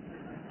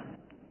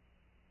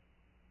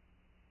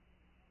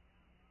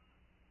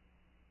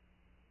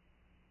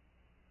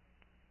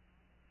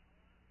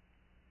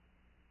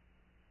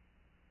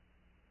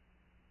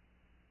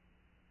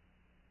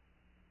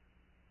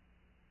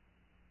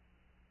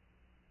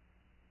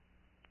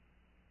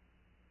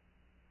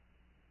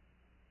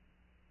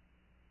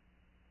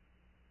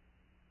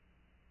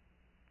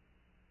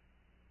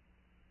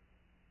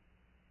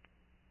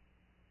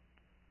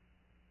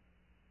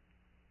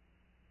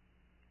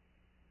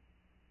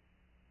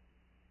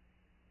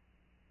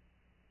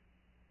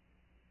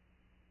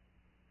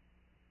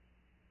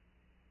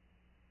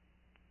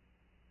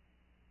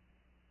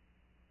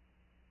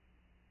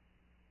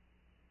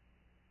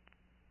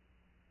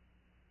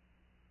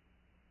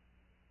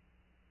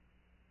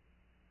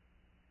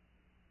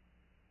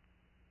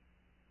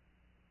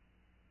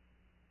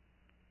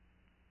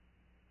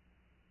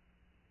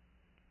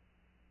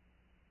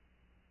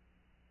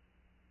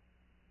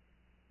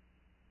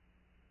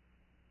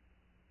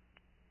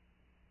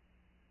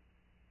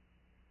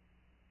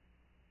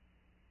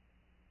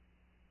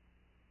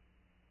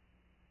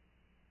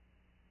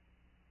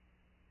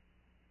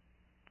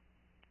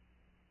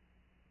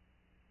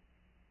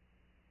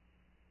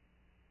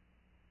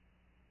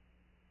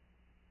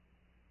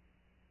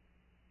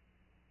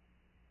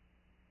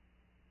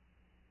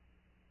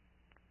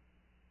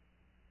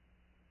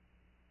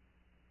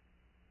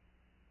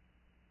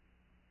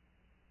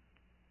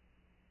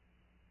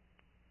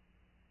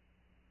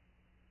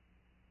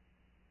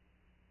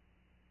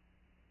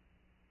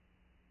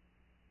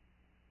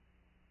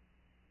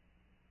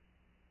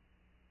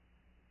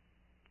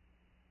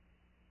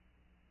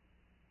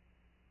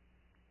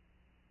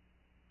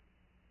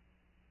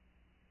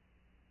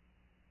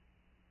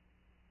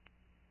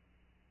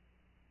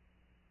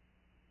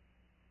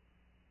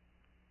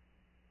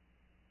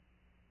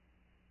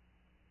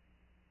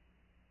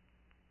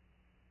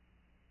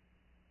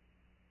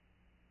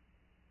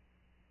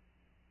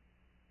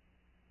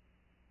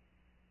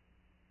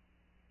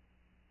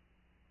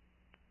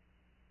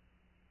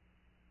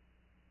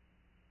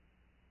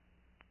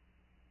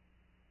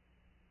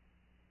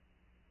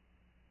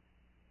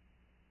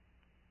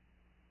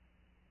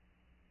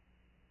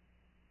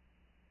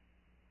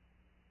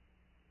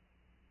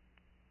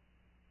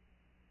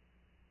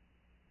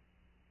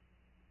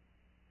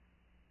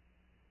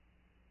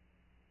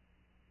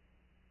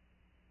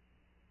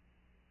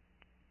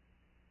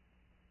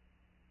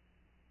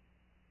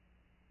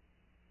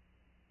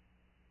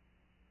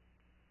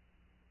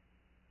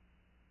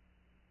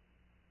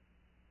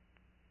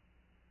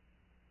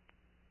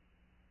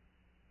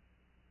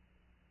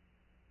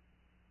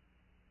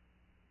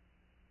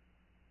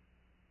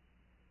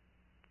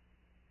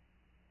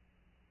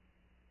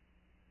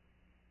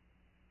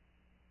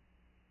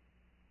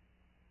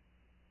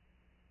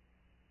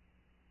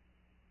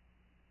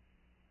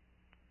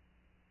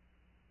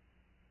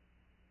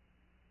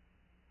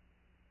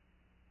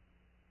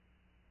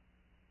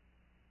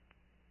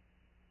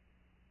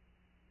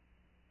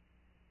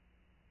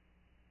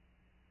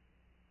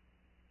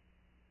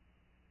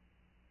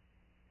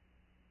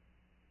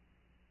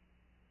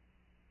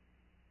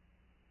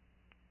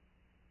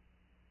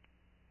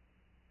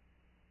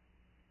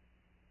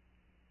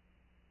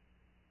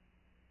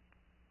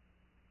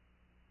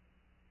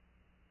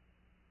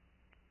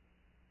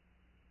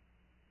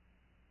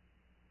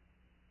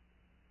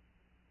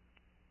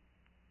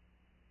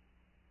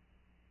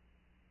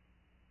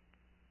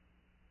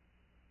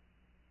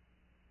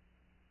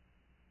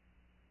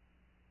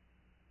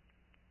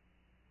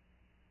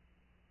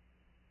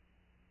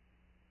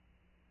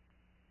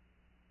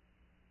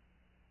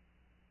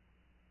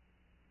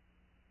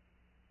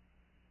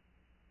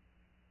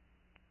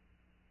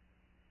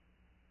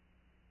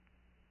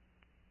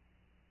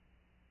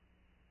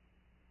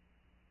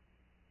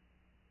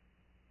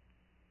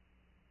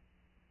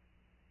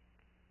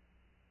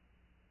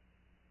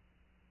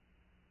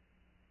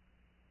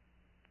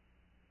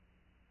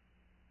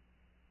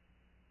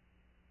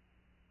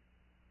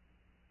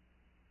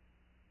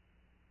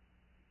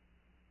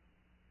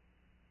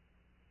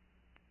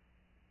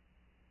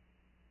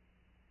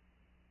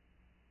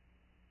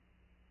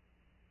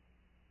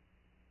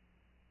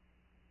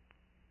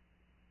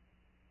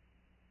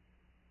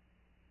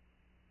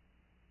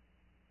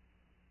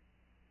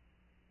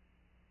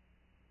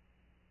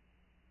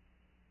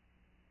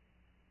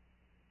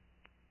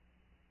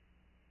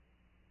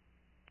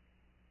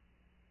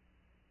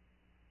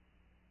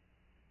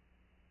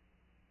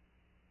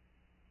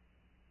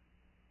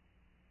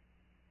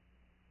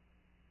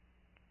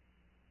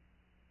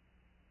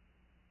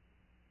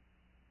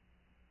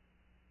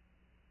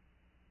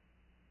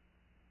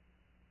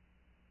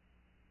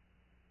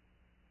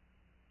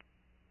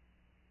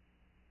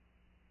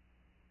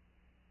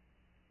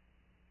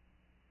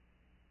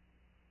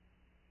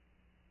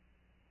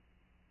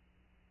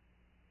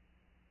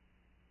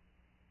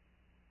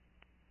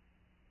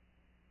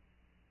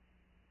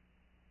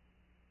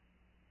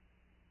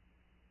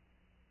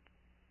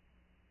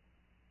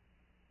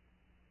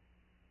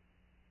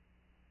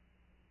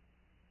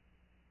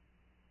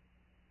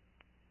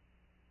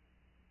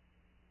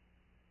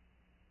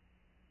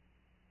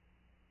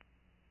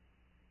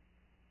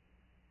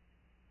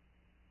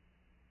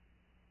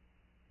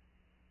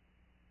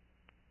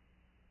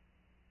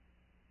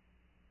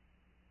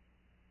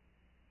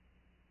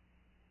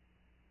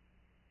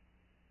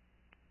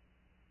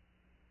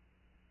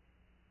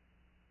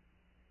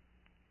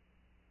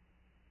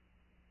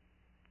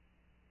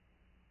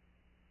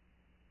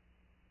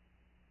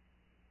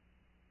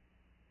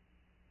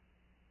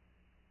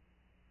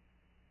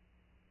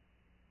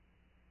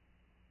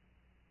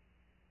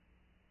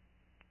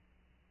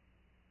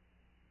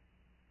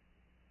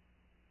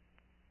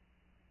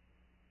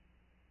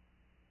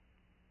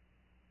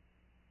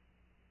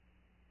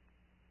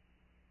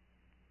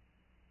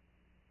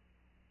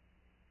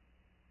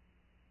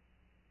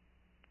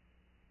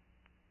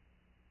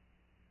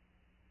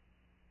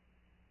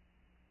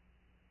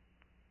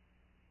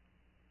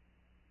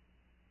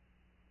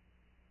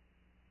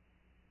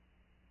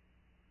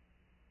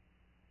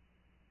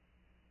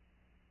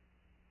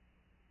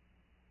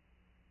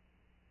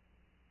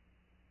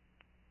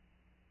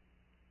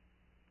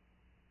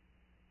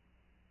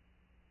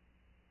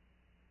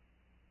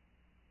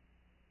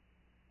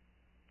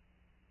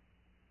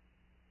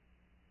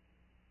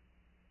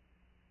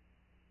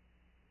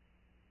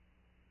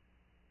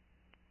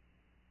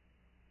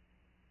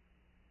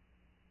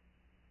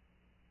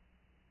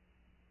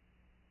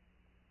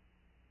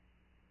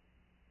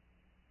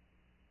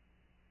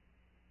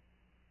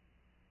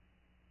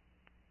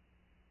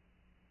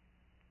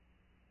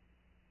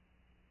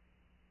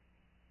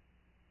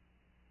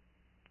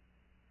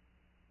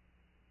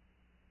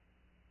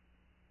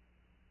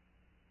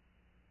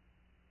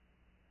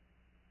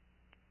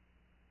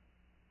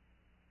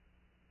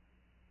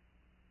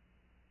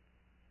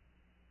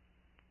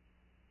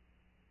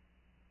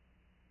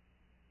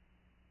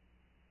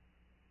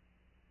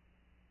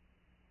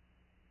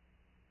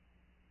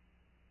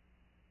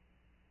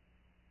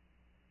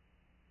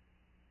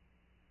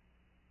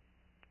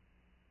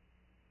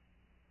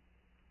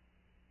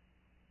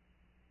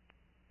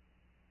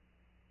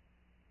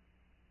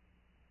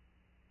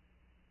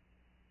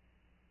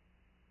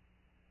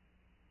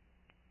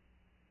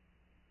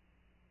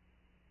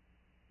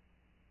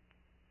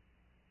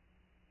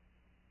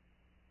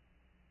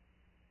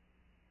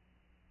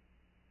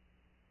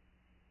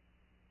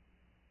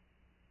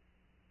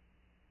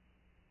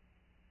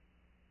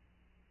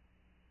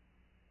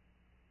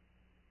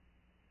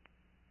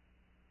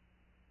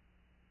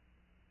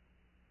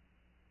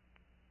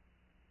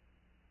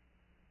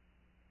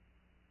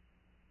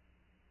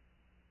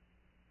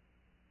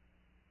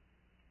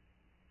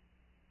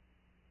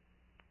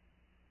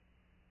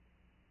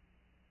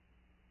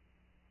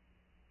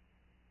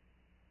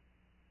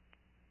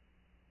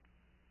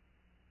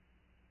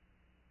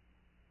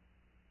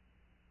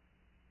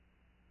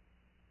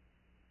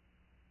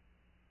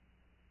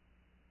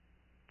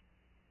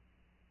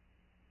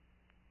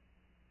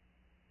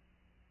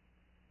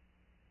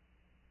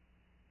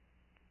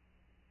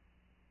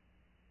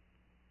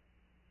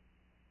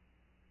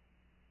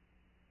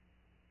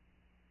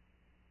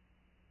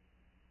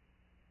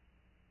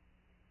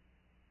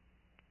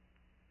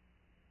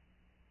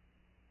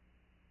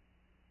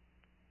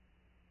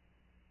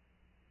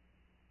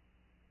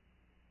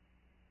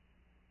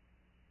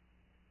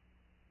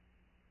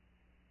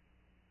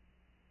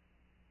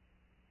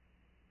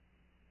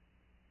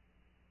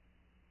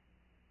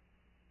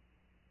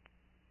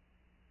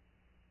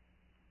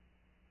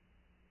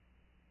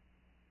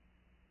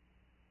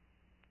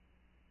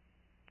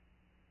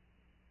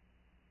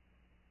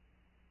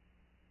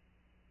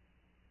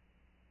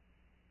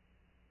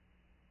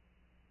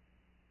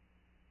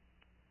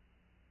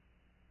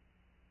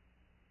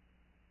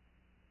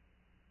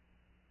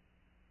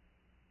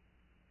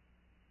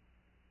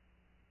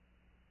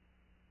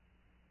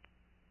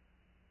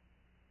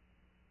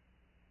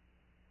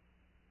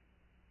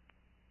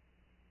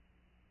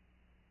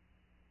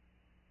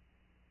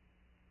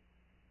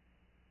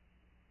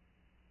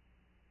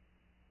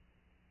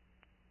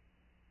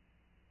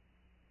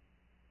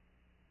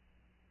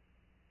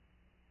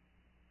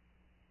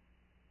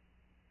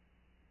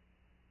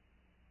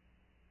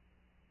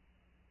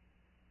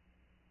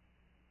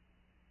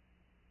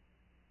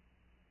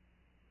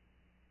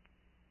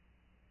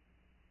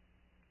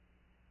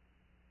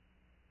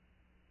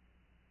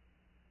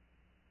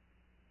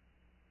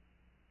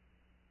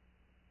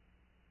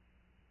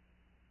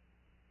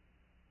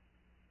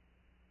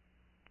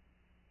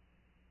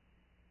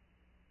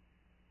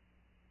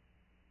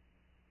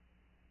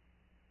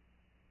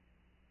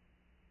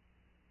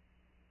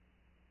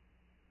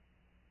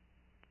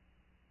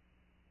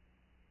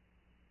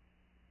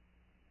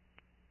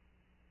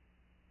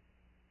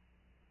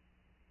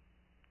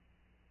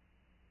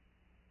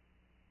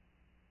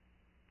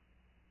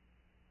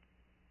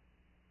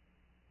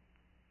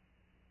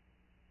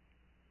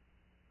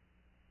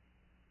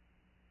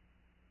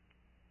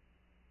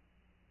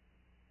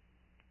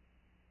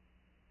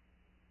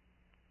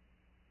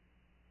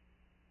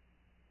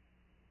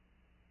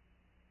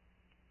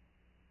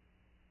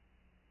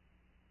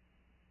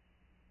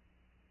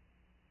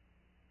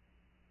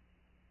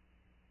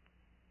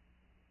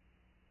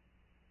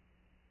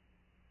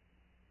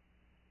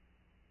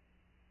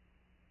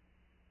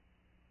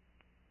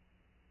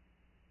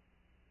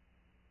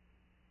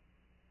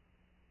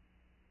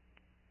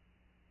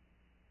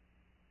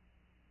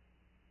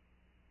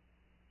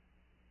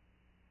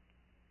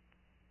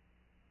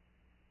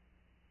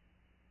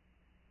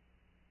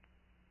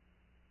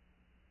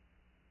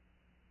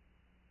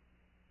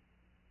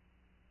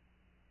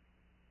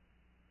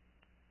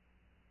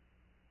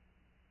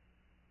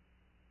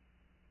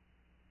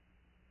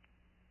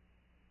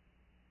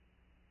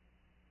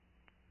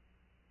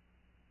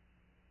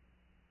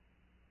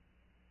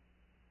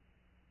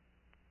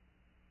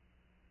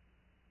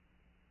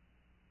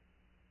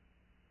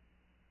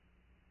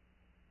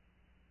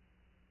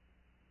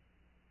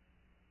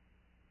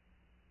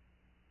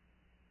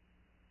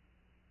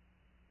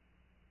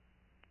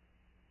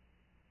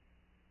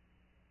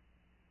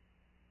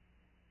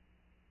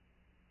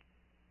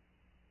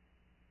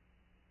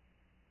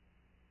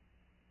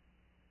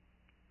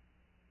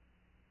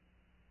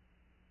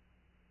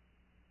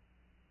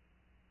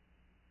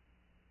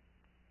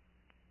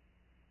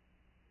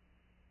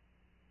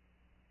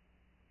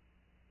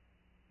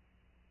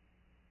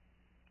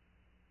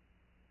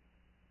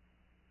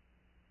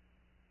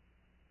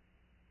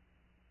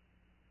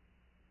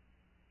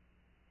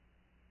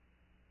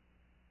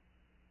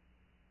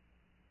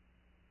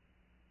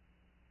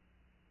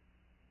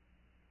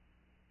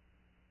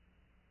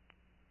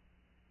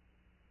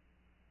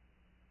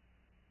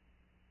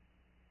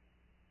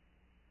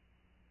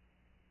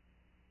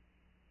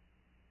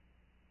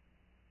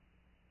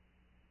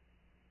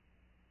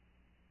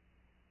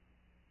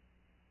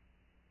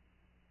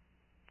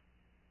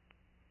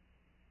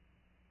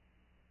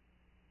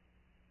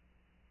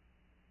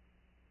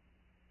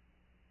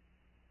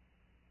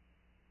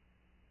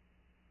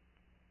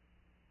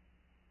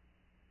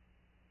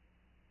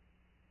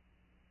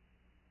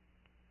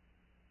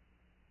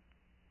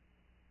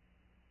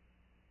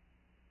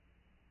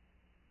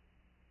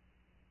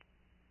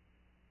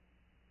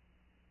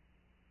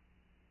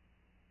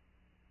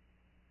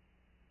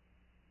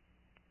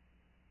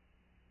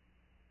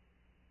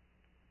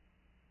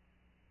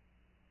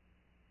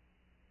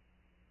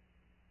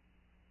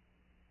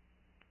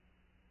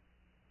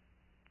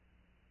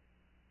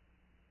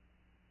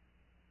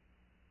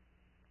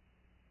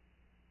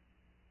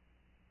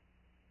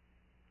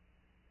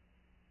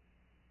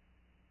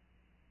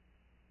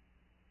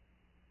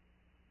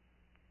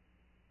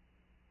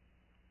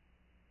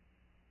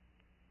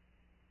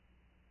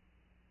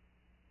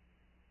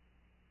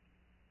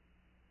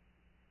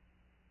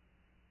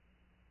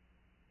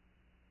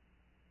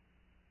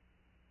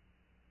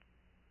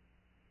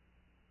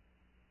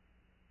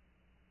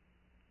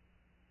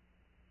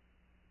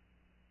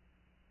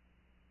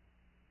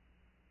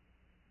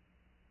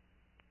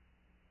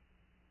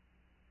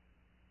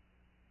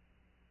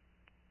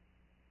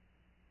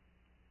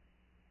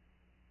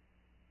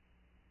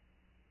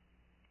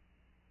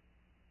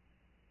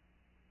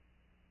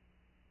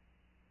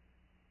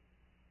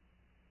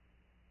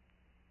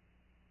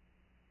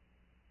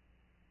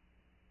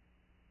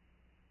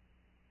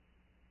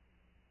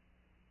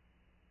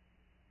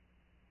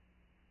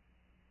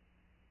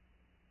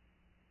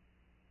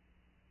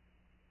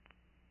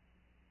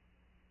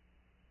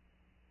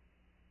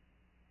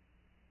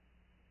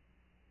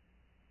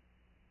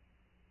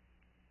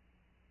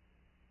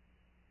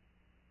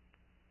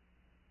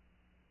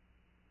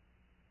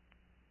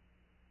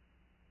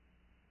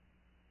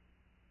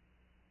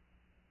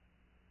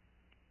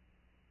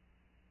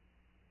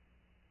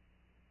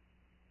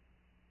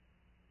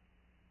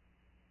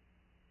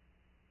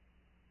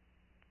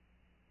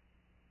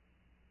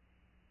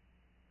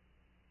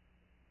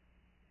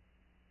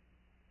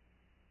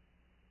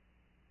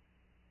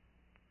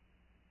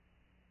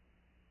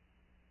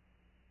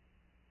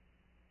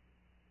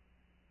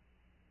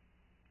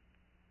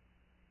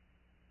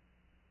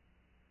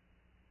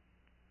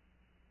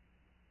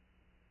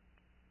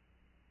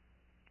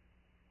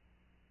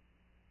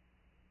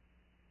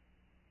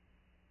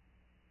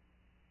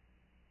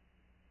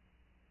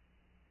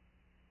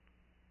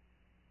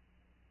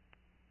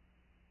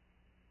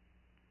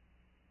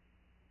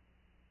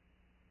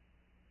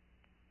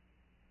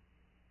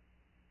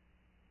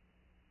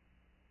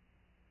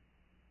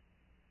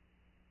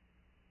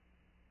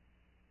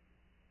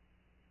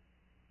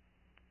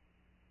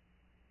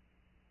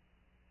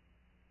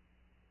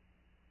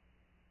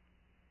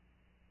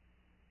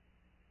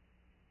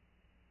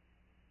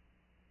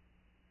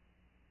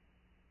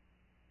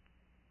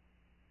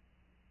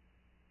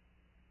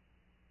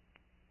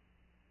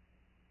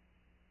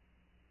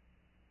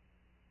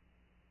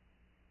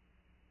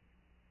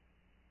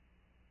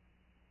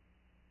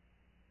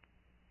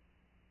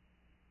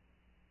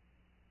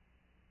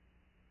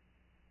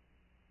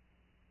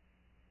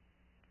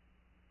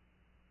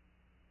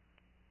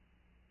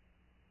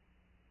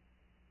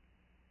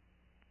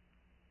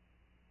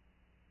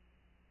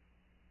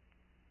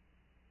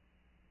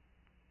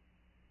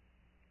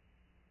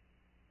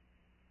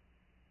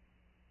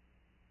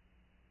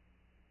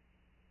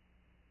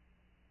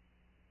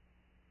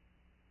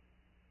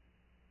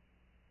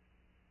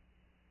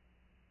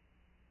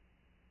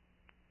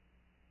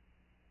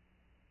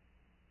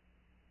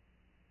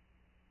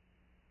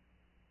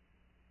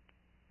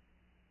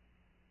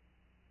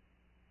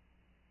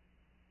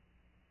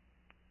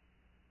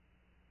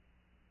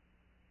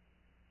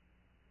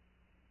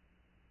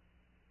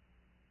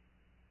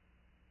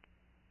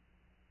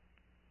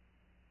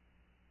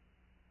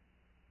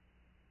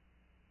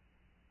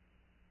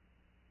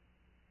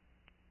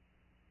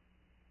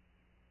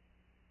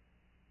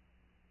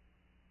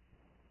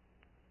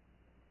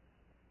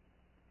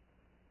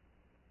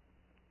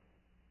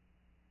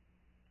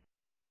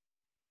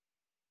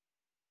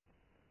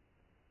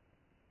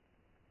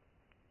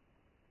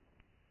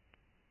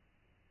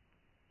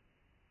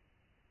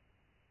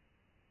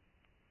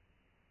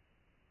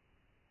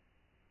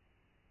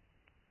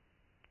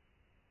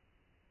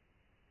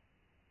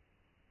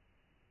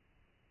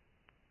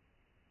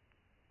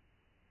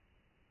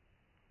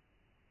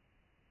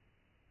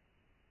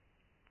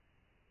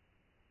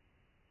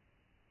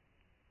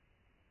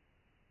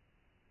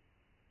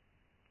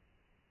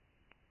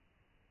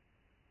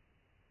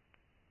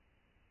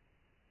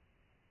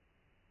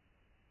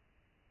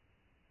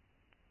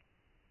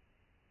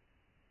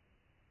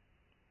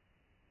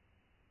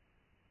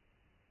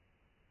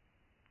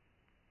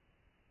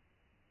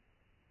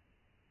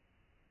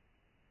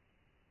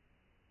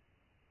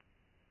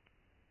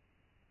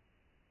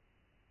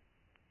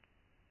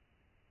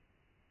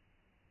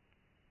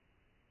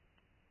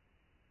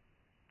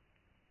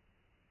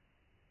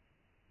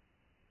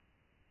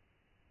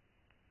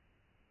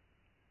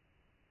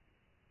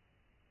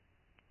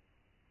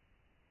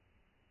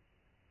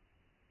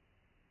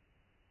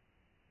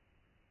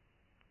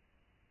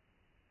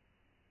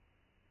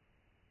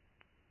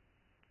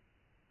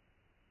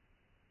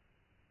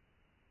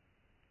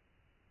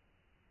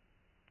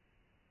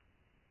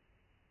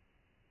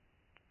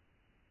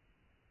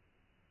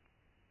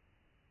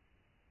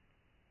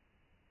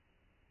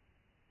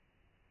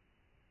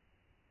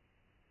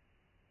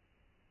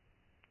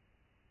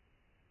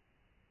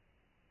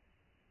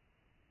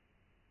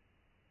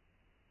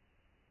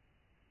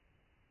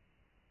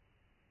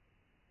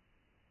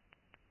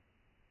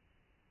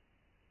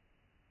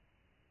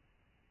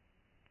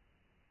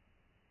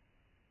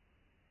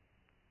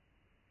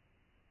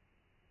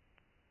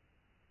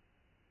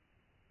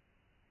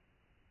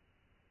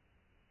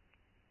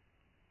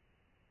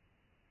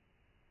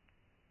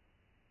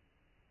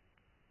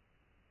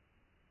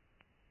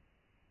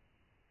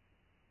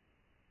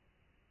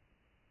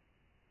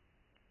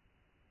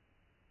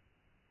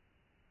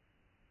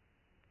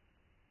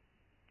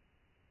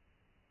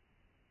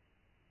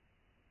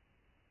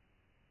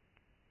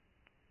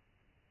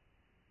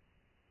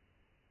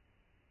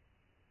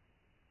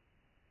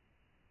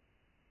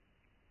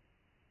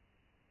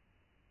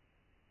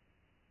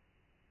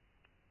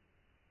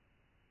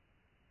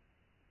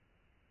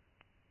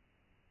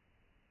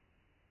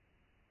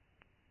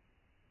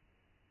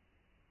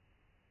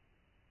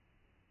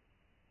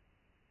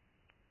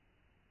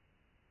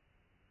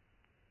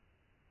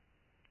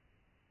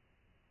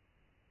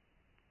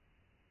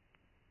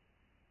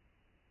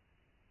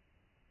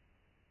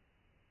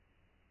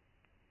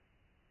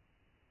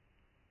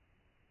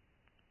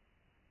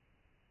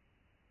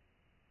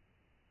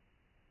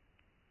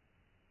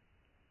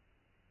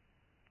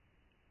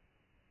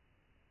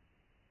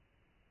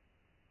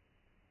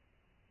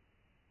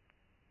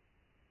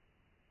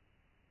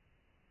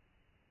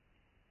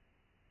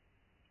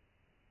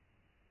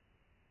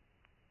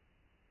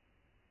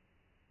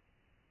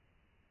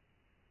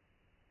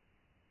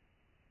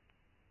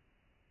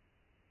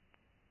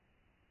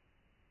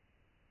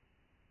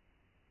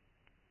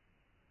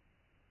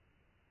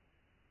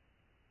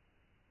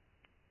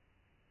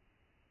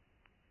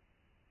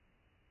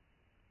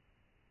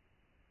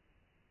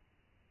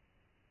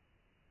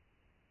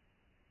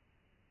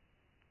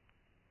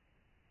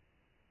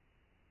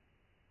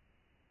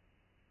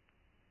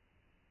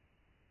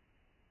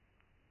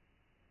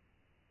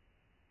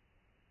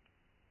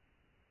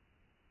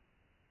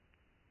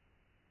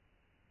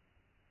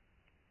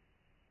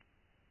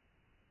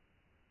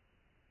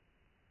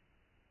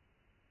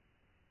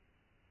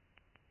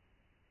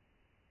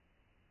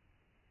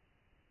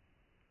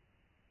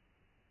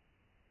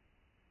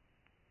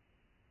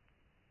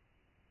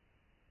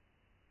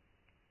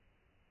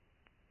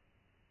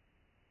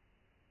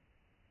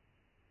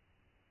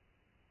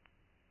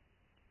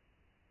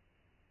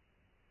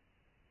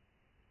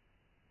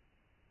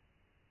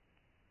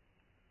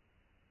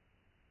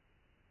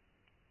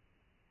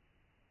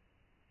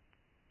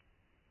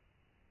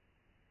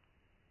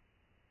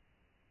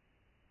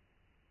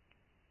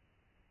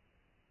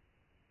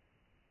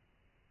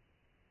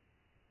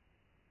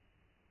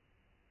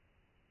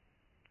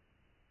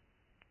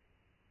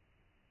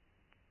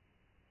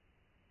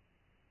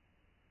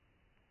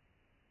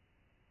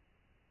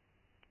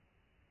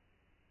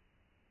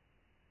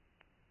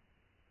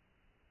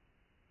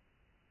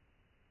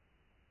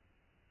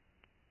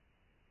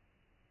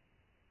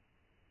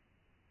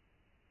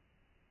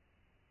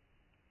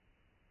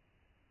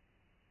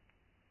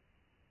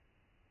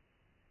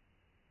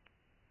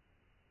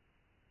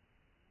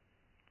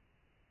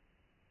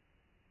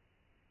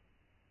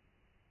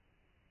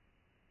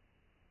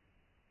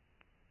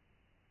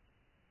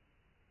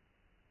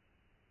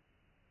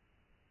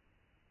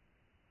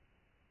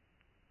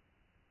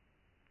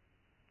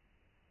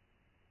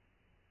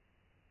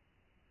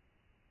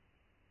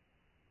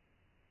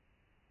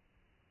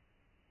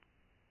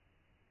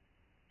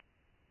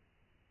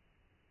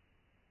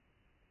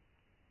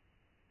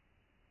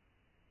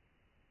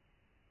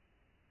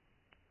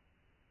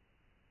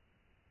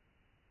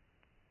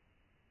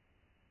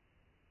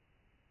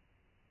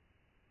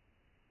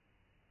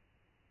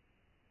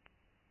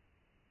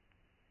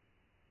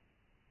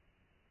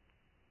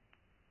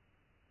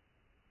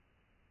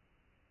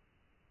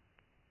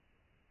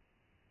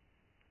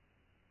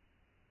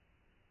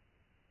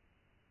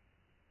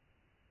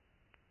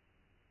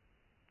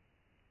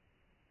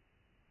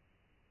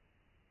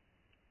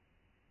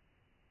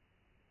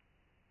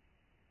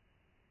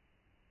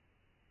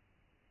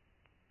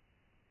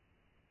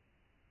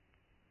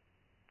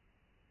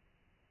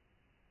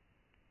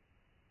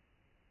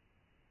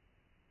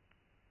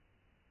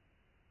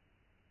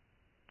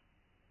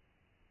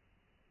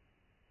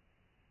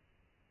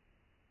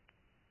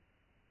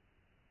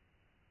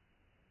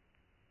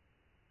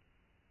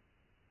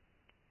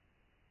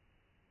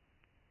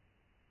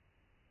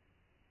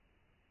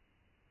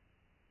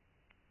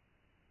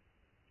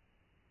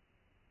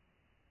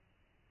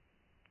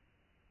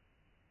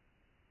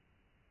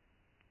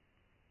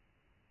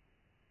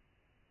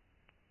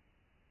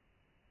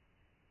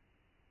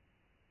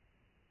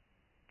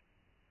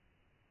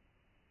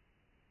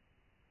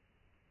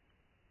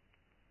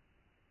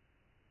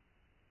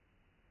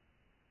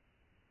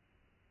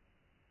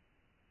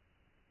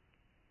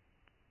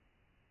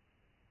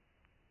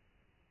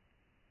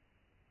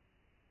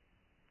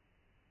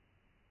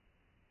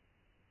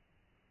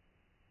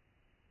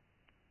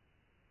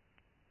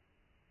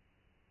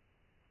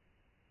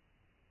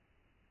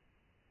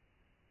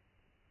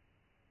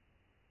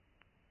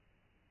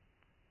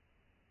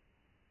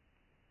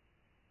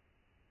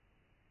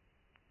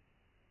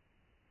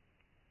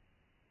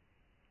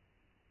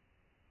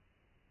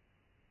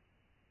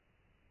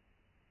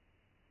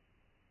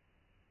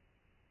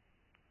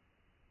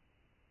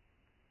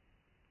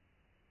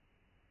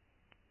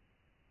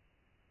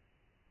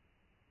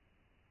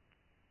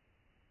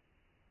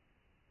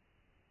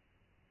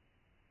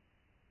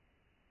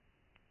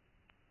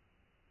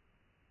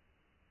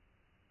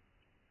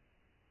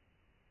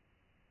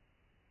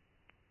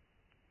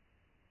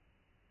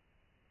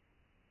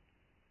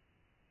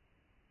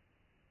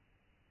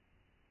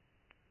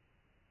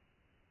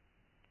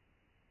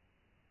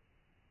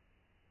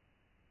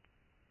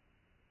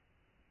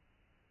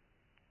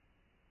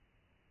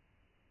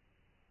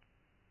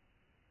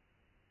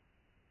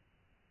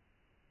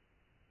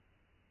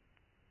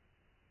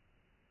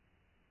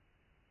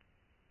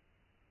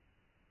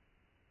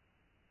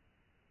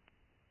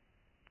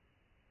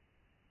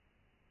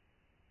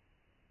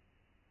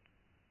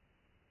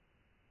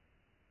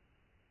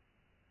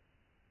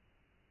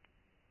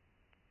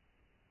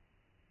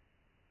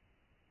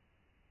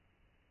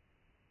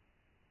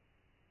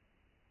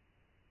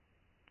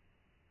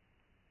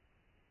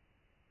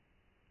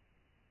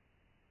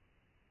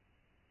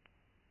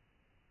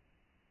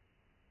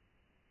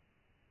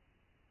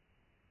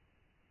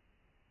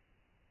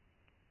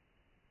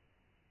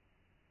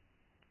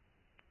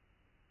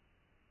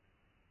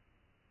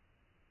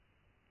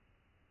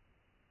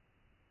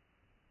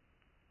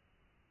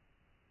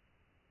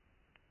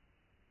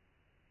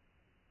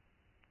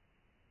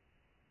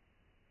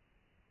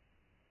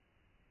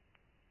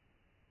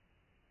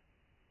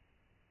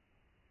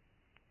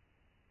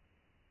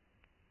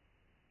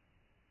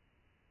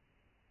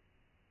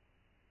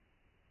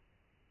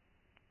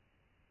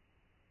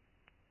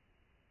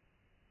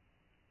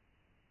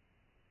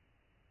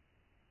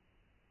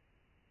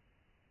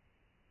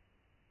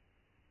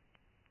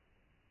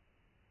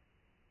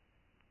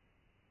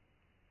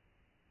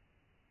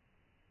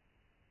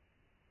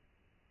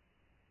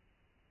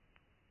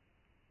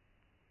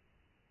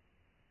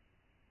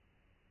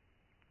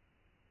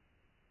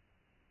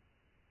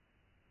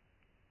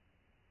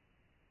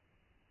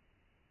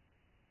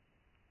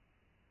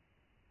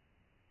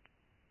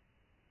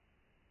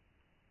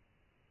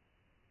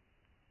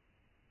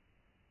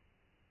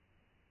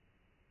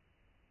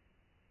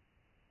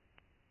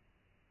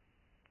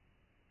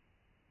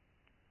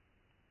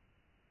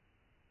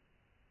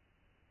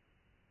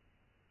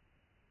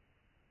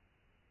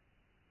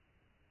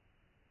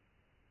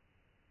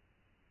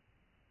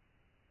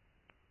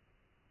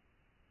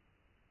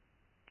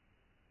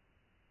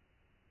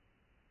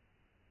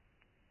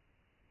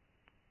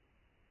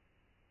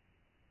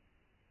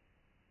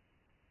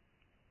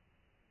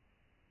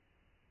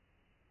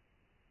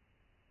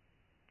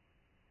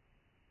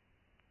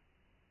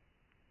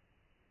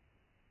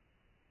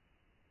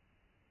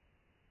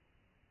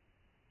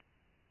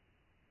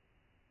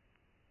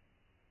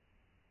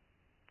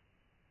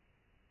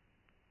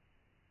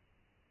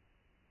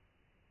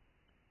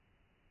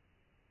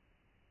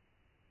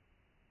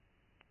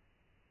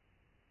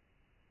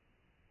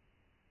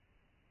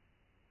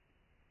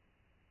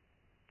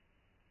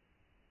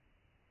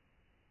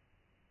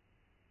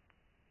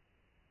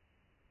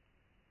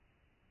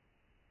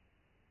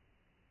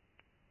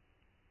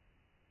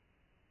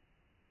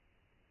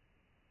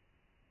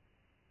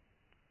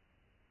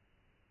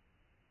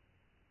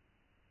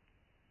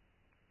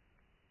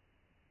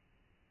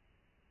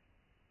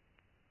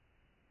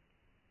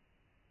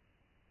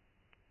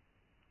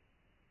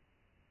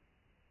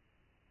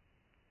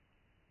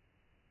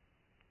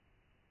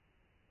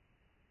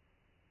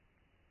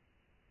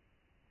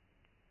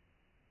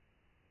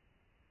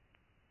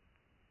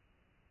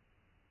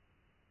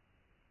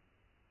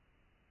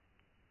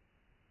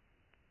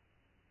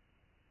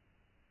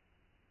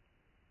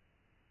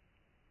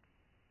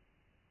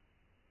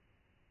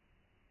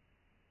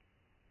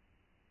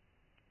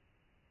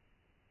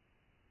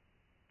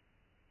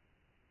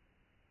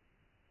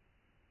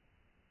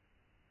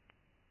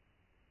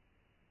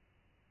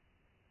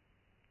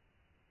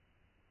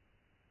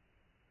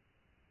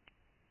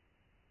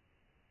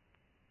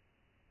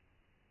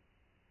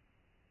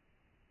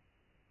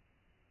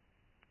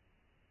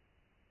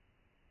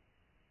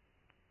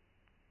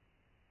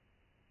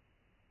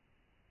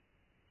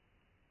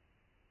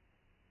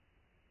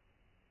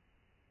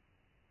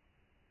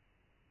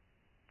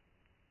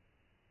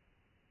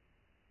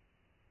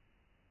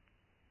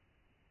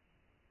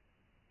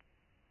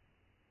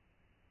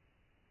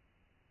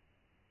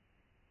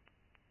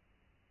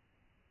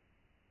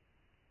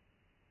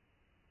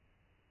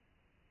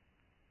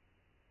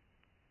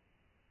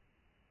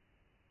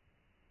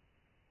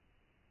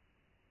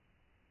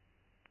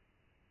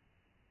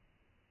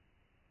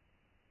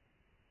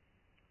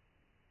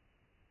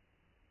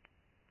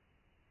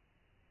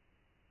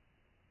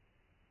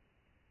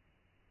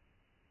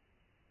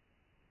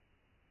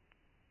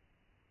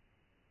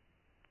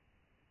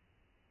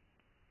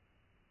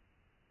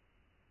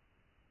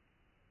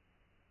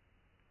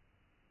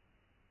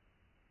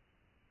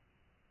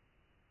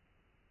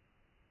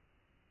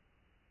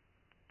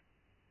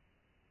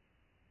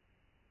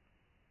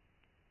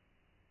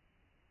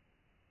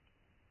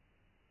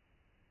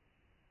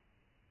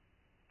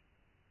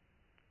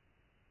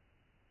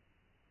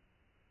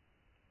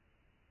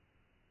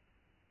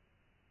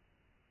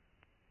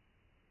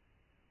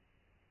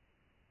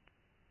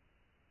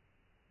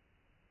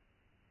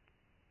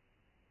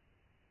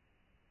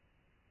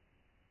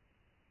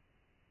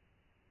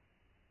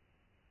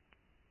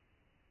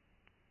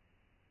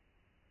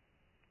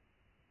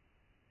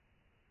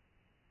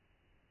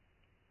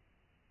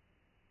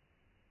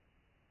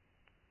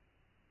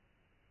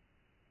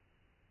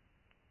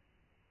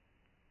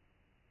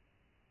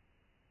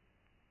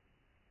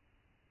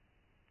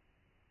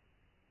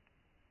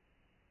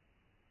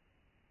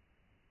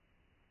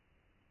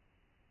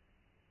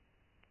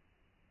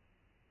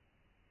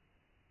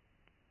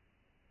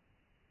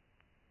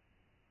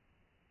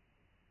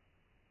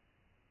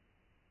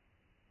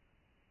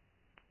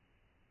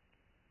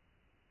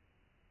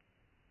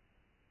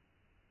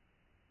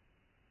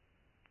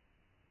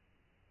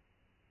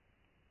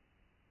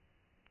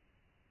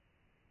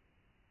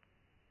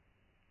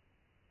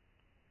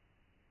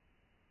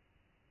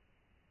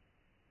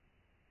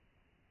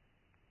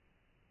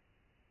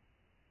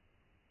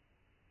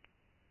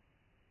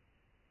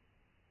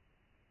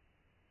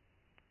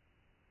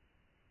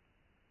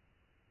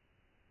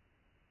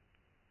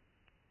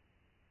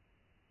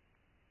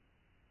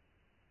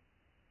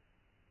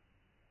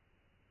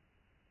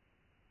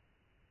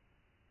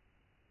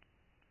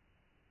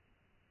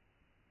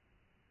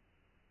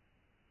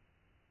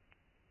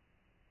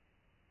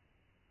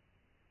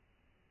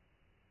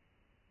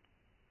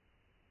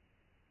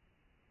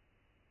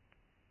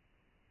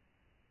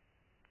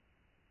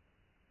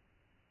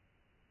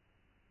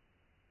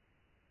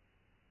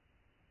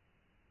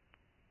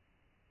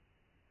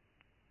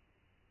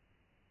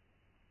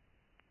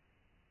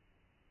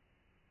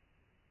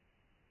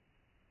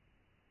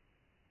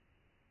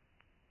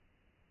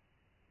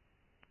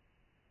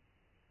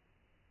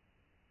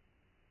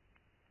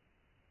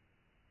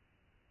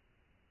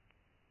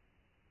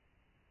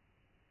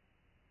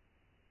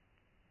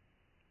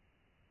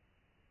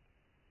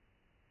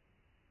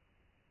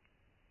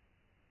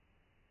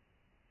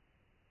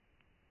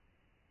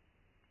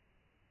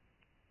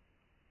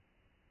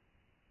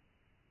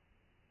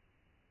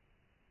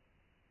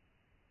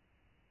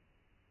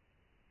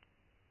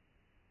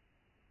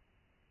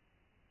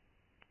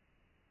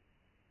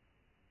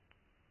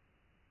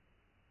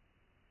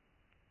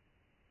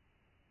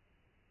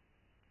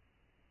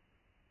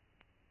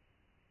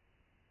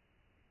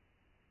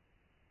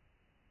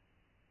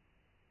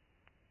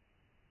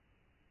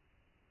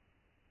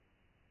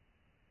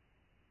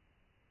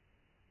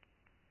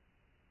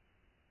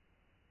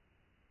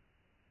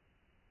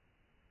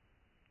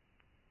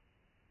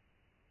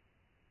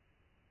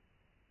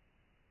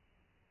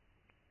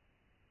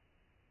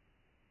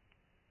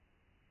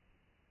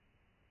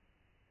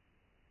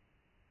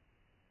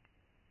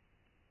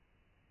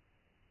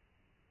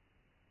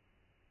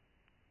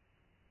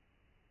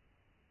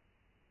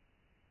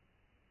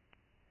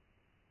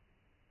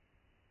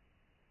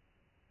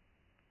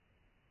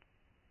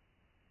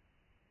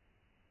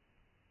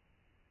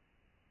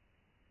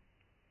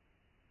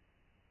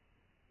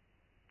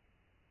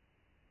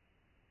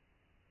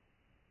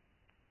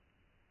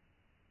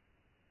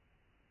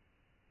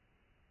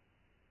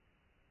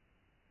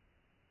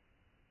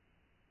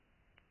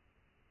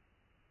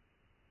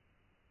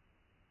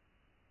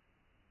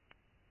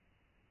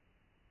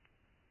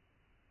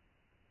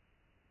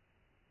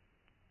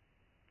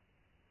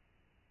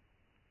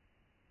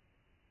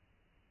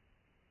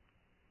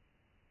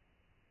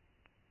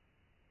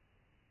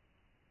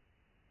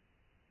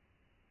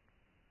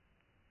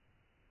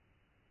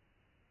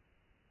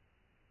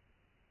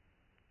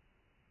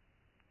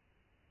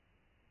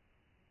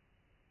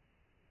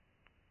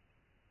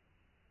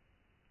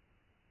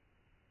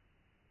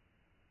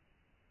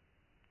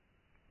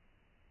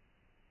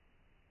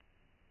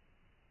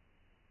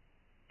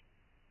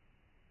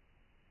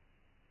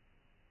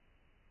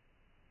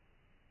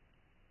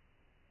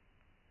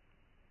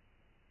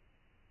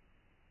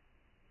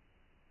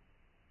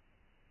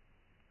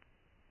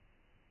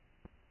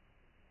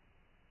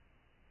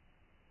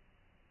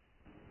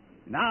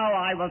 Now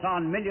I was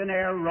on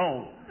Millionaire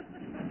Row.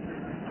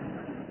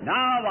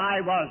 Now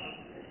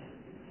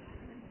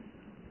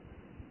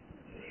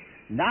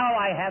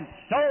I had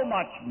so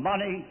much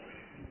money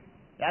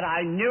that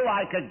I knew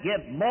I could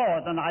give more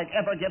than I'd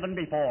ever given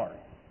before.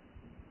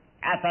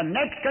 At the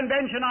next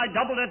convention, I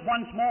doubled it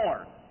once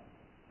more.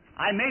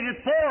 I made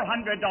it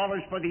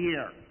 $400 for the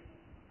year.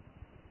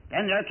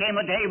 Then there came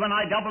a day when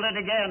I doubled it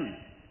again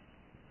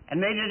and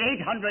made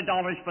it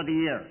 $800 for the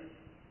year.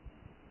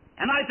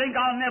 And I think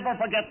I'll never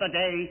forget the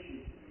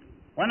day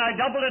when I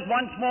doubled it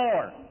once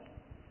more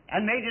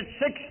and made it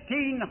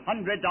 $1,600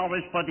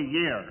 for the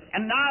year.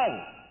 And now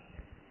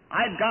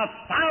I've got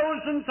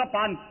thousands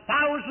upon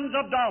thousands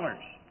of dollars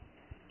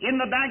in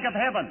the bank of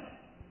heaven.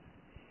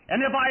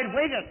 And if I'd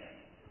waited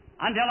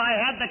until I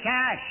had the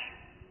cash,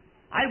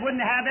 I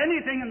wouldn't have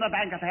anything in the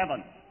bank of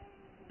heaven,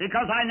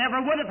 because I never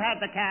would have had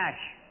the cash.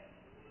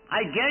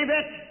 I gave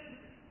it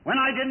when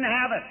I didn't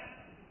have it.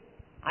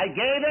 I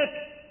gave it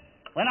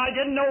when I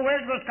didn't know where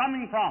it was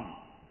coming from.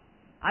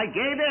 I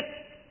gave it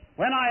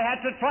when I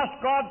had to trust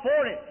God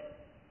for it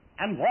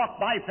and walk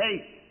by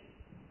faith.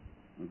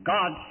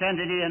 God sent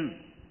it in.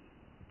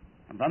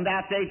 And from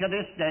that day to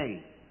this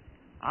day,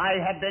 I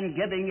have been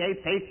giving a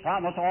faith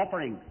promise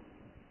offering.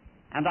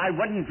 And I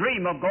wouldn't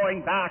dream of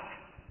going back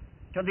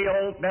to the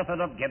old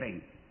method of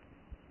giving.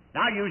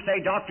 Now you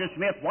say, Dr.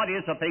 Smith, what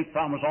is a faith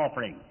promise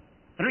offering?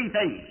 Three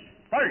things.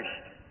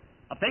 First,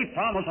 a faith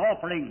promise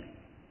offering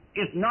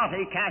is not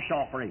a cash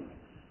offering.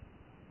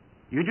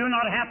 You do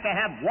not have to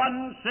have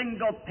one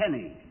single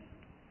penny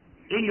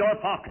in your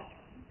pocket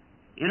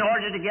in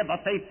order to give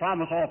a faith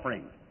promise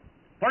offering.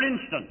 For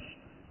instance,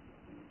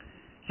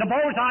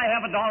 suppose I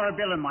have a dollar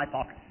bill in my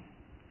pocket.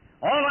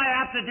 All I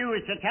have to do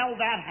is to tell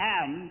that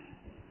hand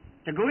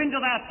to go into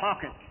that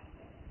pocket,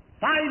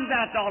 find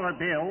that dollar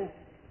bill,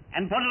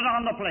 and put it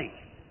on the plate.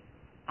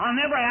 I'll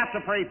never have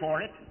to pray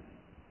for it.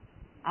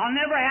 I'll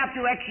never have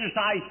to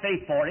exercise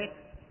faith for it.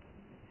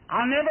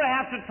 I'll never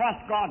have to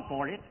trust God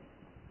for it.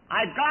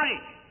 I've got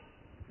it.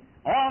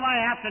 All I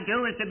have to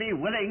do is to be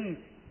willing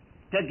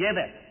to give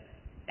it.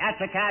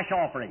 That's a cash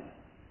offering.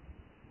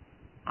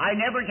 I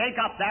never take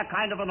up that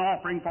kind of an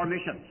offering for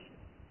missions.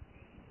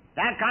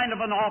 That kind of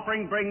an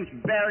offering brings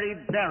very,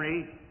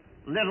 very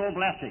little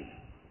blessing.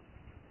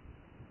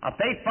 A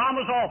faith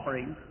promise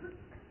offering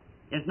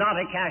is not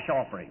a cash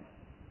offering.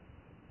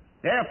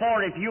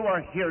 Therefore, if you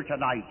are here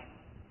tonight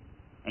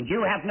and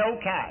you have no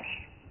cash,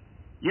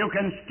 you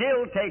can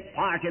still take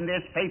part in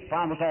this faith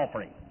promise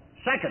offering.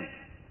 Second,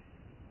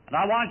 and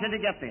I want you to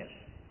get this,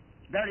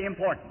 it's very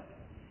important.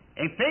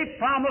 A faith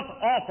promise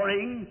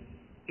offering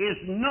is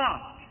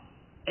not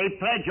a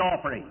pledge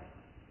offering.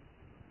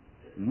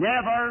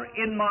 Never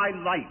in my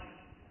life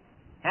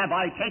have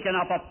I taken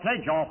up a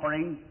pledge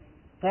offering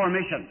for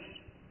missions.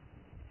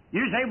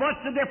 You say,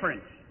 what's the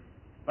difference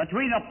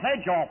between a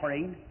pledge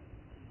offering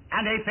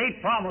and a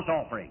faith promise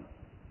offering?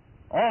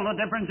 All the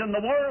difference in the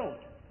world.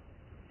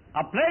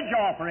 A pledge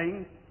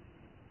offering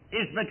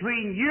is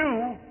between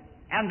you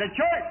and the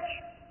church.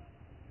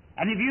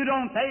 And if you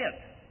don't pay it,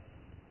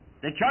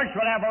 the church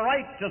will have a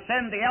right to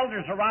send the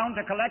elders around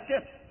to collect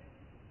it,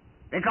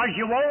 because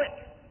you owe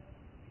it.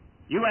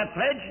 You have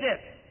pledged it.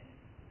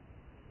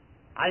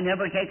 I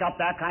never take up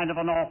that kind of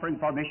an offering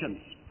for missions.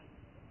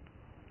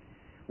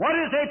 What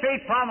is a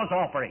faith promise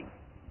offering?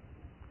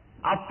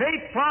 A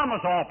faith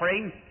promise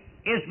offering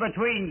is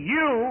between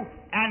you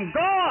and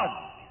God.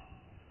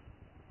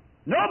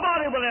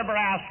 Nobody will ever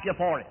ask you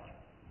for it.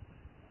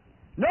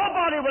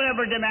 Nobody will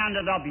ever demand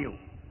it of you.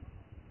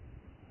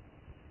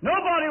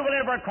 Nobody will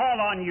ever call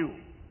on you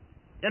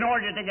in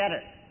order to get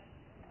it.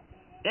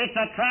 It's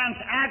a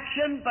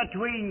transaction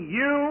between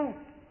you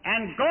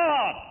and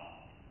God.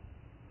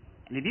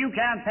 And if you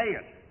can't pay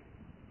it,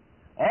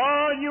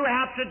 all you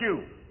have to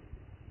do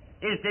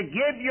is to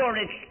give your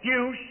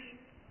excuse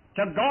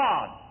to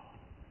God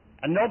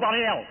and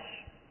nobody else.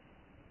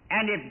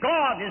 And if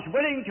God is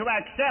willing to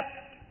accept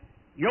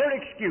your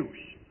excuse,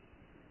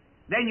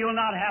 then you'll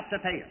not have to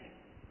pay it.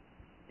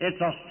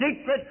 It's a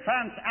secret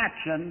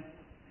transaction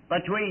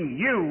between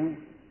you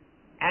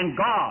and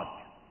God.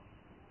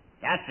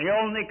 That's the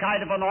only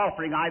kind of an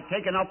offering I've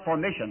taken up for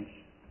missions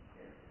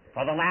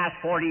for the last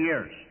 40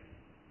 years.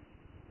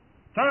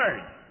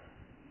 Third,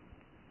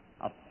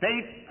 a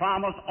faith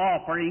promise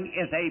offering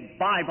is a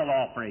Bible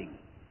offering.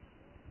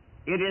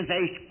 It is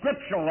a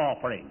scriptural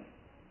offering.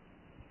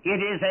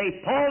 It is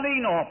a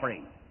Pauline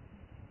offering.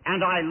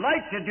 And I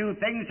like to do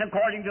things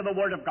according to the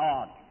Word of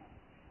God.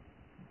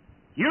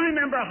 You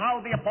remember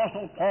how the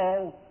Apostle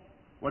Paul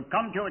would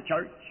come to a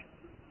church?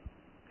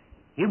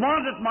 He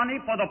wanted money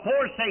for the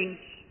poor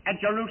saints at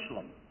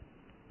Jerusalem.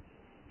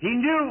 He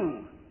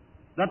knew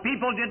the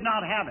people did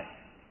not have it.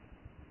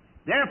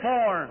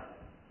 Therefore,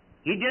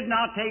 he did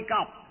not take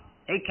up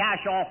a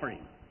cash offering.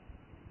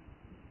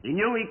 He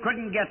knew he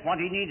couldn't get what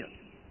he needed.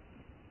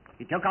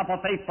 He took up a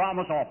faith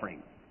promise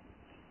offering.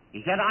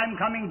 He said, I'm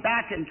coming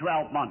back in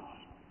 12 months.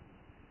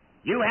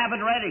 You have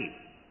it ready.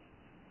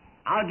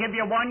 I'll give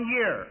you 1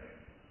 year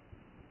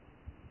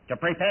to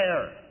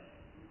prepare.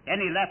 Then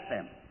he left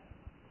them.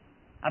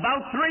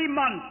 About 3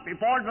 months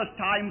before it was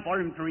time for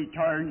him to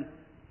return,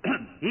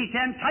 he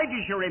sent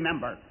Titus, you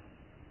remember,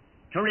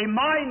 to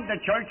remind the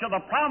church of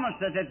the promise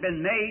that had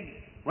been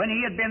made when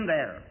he had been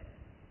there,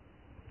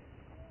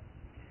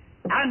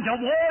 and to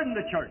warn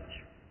the church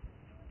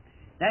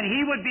that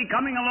he would be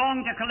coming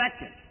along to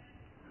collect it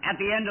at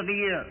the end of the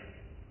year.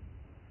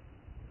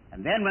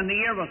 And then when the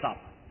year was up,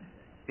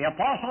 the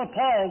Apostle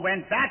Paul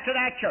went back to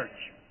that church,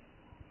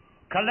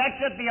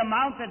 collected the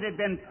amount that had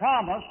been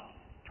promised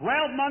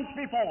 12 months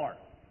before,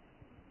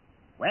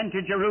 went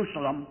to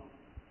Jerusalem,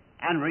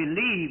 and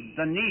relieved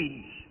the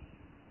needs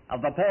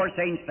of the poor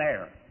saints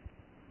there.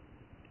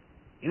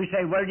 You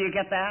say, where do you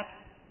get that?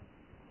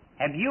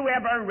 Have you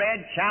ever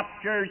read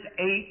chapters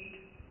 8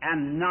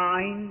 and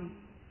 9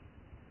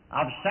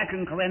 of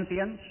 2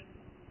 Corinthians?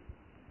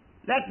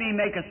 Let me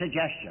make a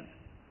suggestion.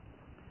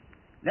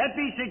 Let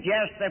me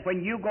suggest that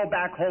when you go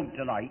back home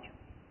tonight,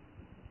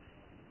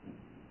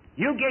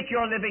 you get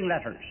your living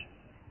letters.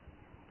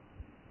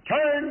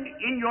 Turn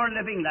in your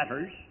living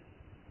letters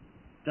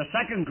to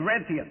 2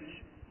 Corinthians.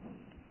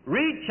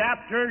 Read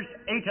chapters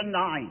 8 and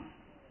 9.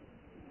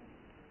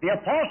 The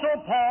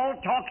Apostle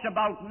Paul talks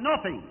about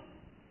nothing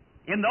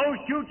in those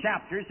 2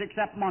 chapters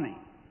except money.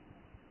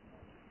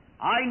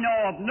 I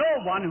know of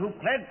no one who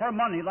pled for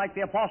money like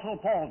the Apostle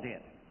Paul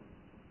did.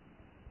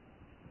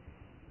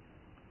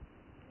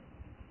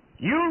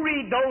 You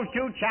read those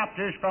 2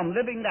 chapters from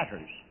living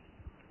letters,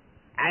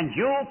 and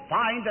you'll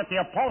find that the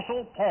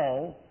Apostle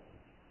Paul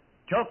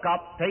took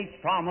up faith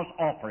promise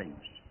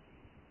offerings.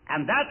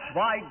 And that's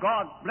why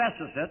God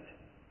blesses it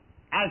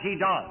as he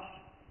does.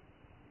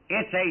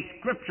 It's a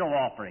scriptural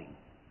offering.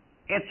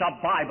 It's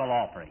a Bible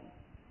offering.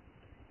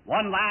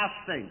 One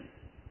last thing.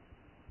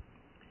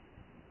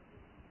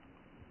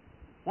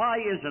 Why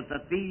is it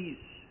that these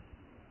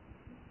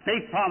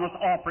faith promise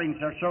offerings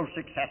are so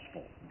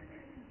successful?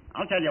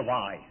 I'll tell you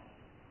why.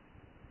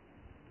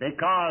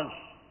 Because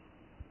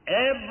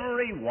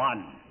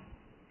everyone,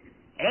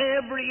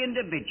 every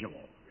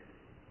individual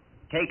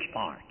takes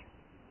part.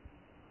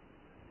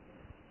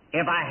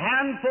 If a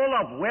handful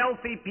of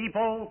wealthy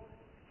people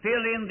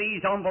fill in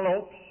these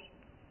envelopes,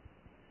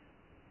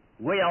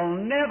 we'll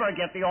never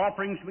get the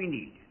offerings we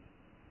need.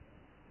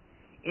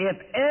 If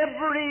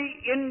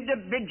every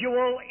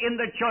individual in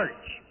the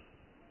church,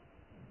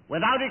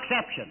 without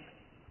exception,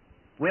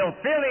 will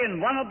fill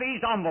in one of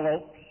these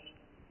envelopes,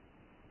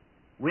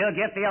 we'll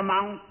get the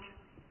amount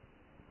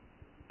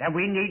that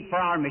we need for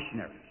our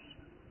missionaries.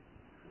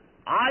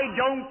 I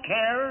don't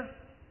care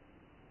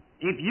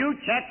if you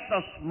check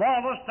the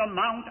smallest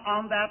amount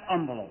on that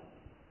envelope,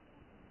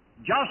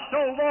 just so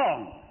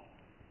long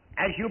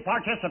as you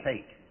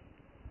participate,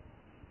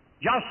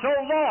 just so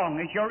long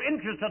as you're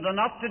interested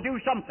enough to do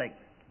something,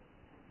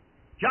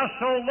 just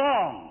so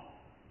long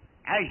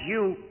as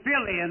you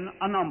fill in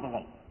an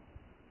envelope.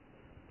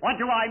 What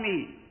do I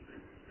mean?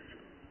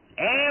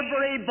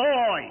 Every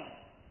boy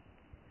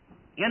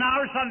in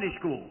our Sunday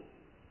school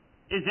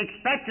is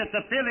expected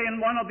to fill in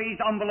one of these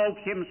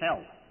envelopes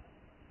himself.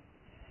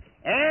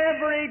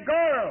 Every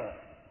girl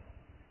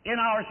in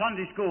our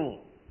Sunday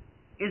school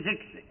is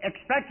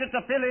expected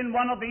to fill in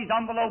one of these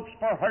envelopes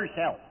for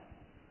herself.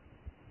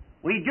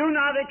 We do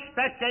not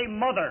expect a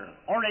mother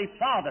or a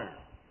father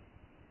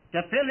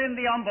to fill in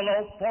the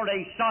envelope for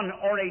a son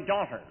or a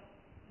daughter.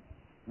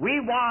 We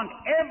want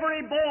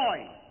every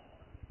boy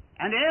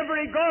and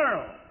every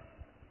girl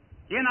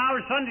in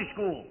our Sunday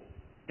school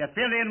to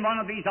fill in one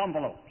of these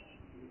envelopes.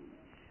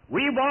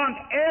 We want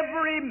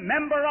every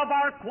member of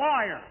our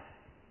choir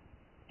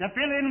to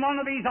fill in one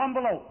of these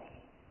envelopes,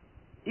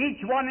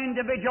 each one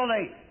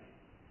individually.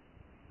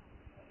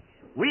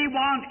 We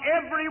want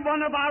every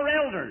one of our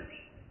elders,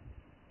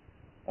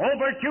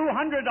 over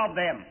 200 of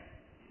them,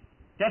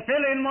 to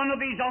fill in one of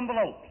these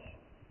envelopes.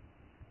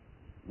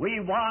 We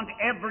want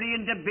every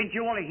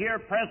individual here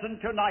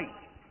present tonight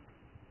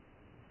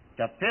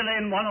to fill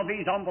in one of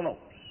these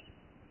envelopes.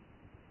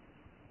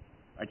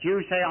 But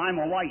you say, I'm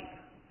a wife.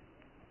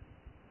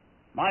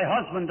 My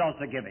husband does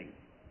the giving.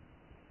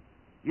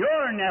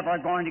 You're never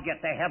going to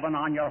get to heaven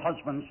on your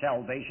husband's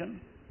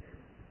salvation.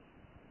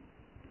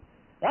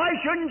 Why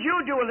shouldn't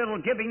you do a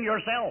little giving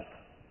yourself?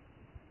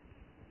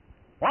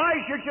 Why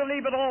should you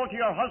leave it all to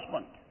your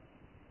husband?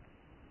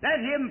 Let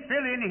him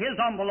fill in his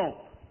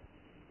envelope,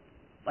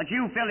 but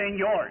you fill in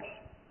yours.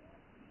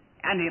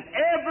 And if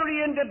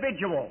every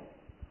individual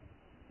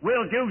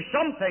will do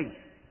something,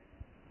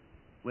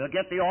 we'll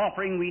get the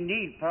offering we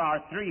need for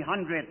our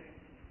 300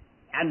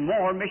 and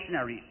more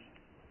missionaries,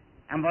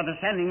 and for the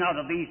sending out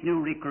of these new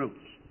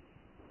recruits.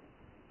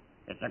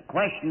 It's a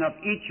question of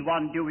each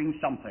one doing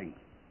something.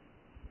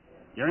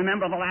 You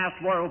remember the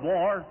last World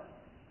War?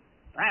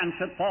 France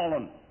had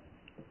fallen.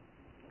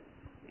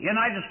 The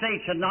United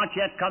States had not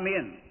yet come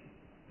in.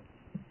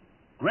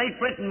 Great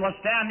Britain was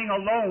standing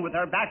alone with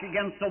her back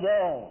against the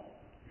wall,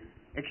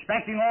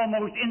 expecting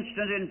almost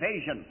instant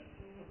invasion.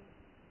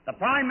 The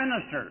Prime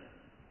Minister,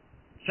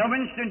 Sir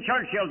Winston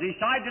Churchill,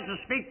 decided to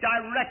speak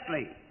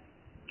directly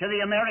to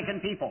the American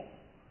people.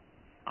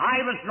 I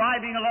was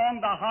driving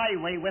along the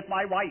highway with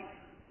my wife.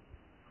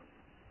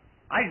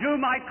 I drew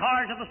my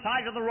car to the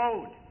side of the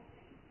road.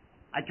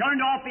 I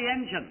turned off the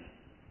engine.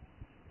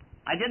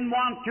 I didn't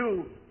want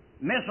to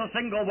miss a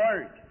single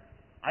word.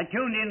 I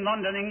tuned in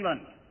London,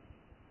 England.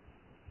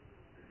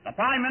 The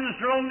Prime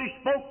Minister only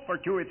spoke for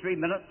 2 or 3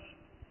 minutes,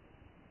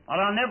 but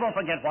I'll never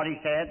forget what he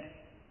said.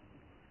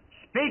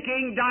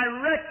 Speaking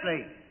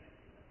directly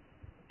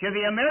to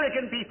the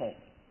American people,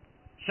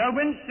 Sir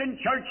Winston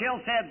Churchill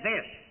said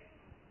this: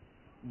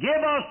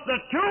 "Give us the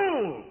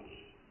tools,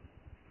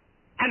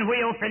 and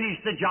we'll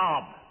finish the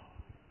job."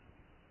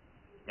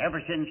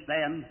 Ever since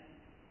then,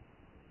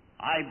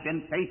 I've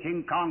been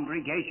facing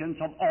congregations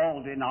of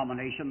all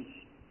denominations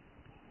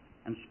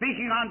and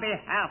speaking on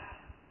behalf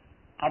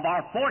of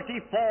our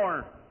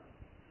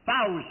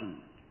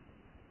 44,000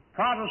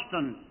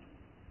 Protestant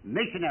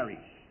missionaries.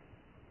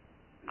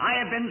 I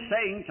have been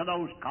saying to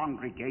those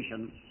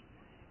congregations,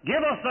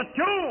 give us the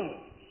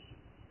tools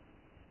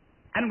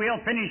and we'll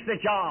finish the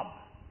job.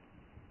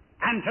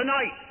 And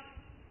tonight,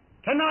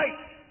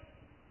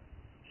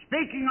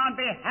 speaking on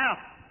behalf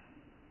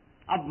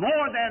of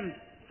more than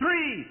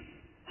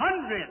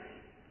 300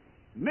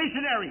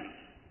 missionaries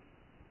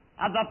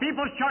of the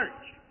People's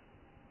Church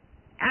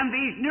and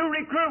these new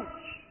recruits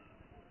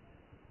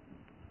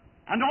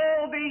and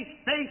all these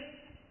faith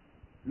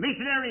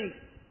missionary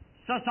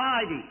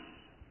societies,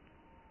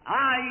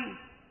 I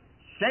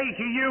say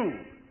to you,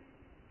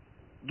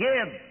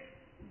 give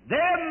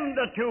them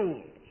the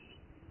tools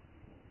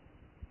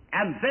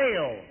and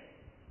they'll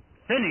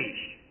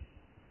finish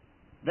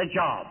the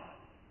job.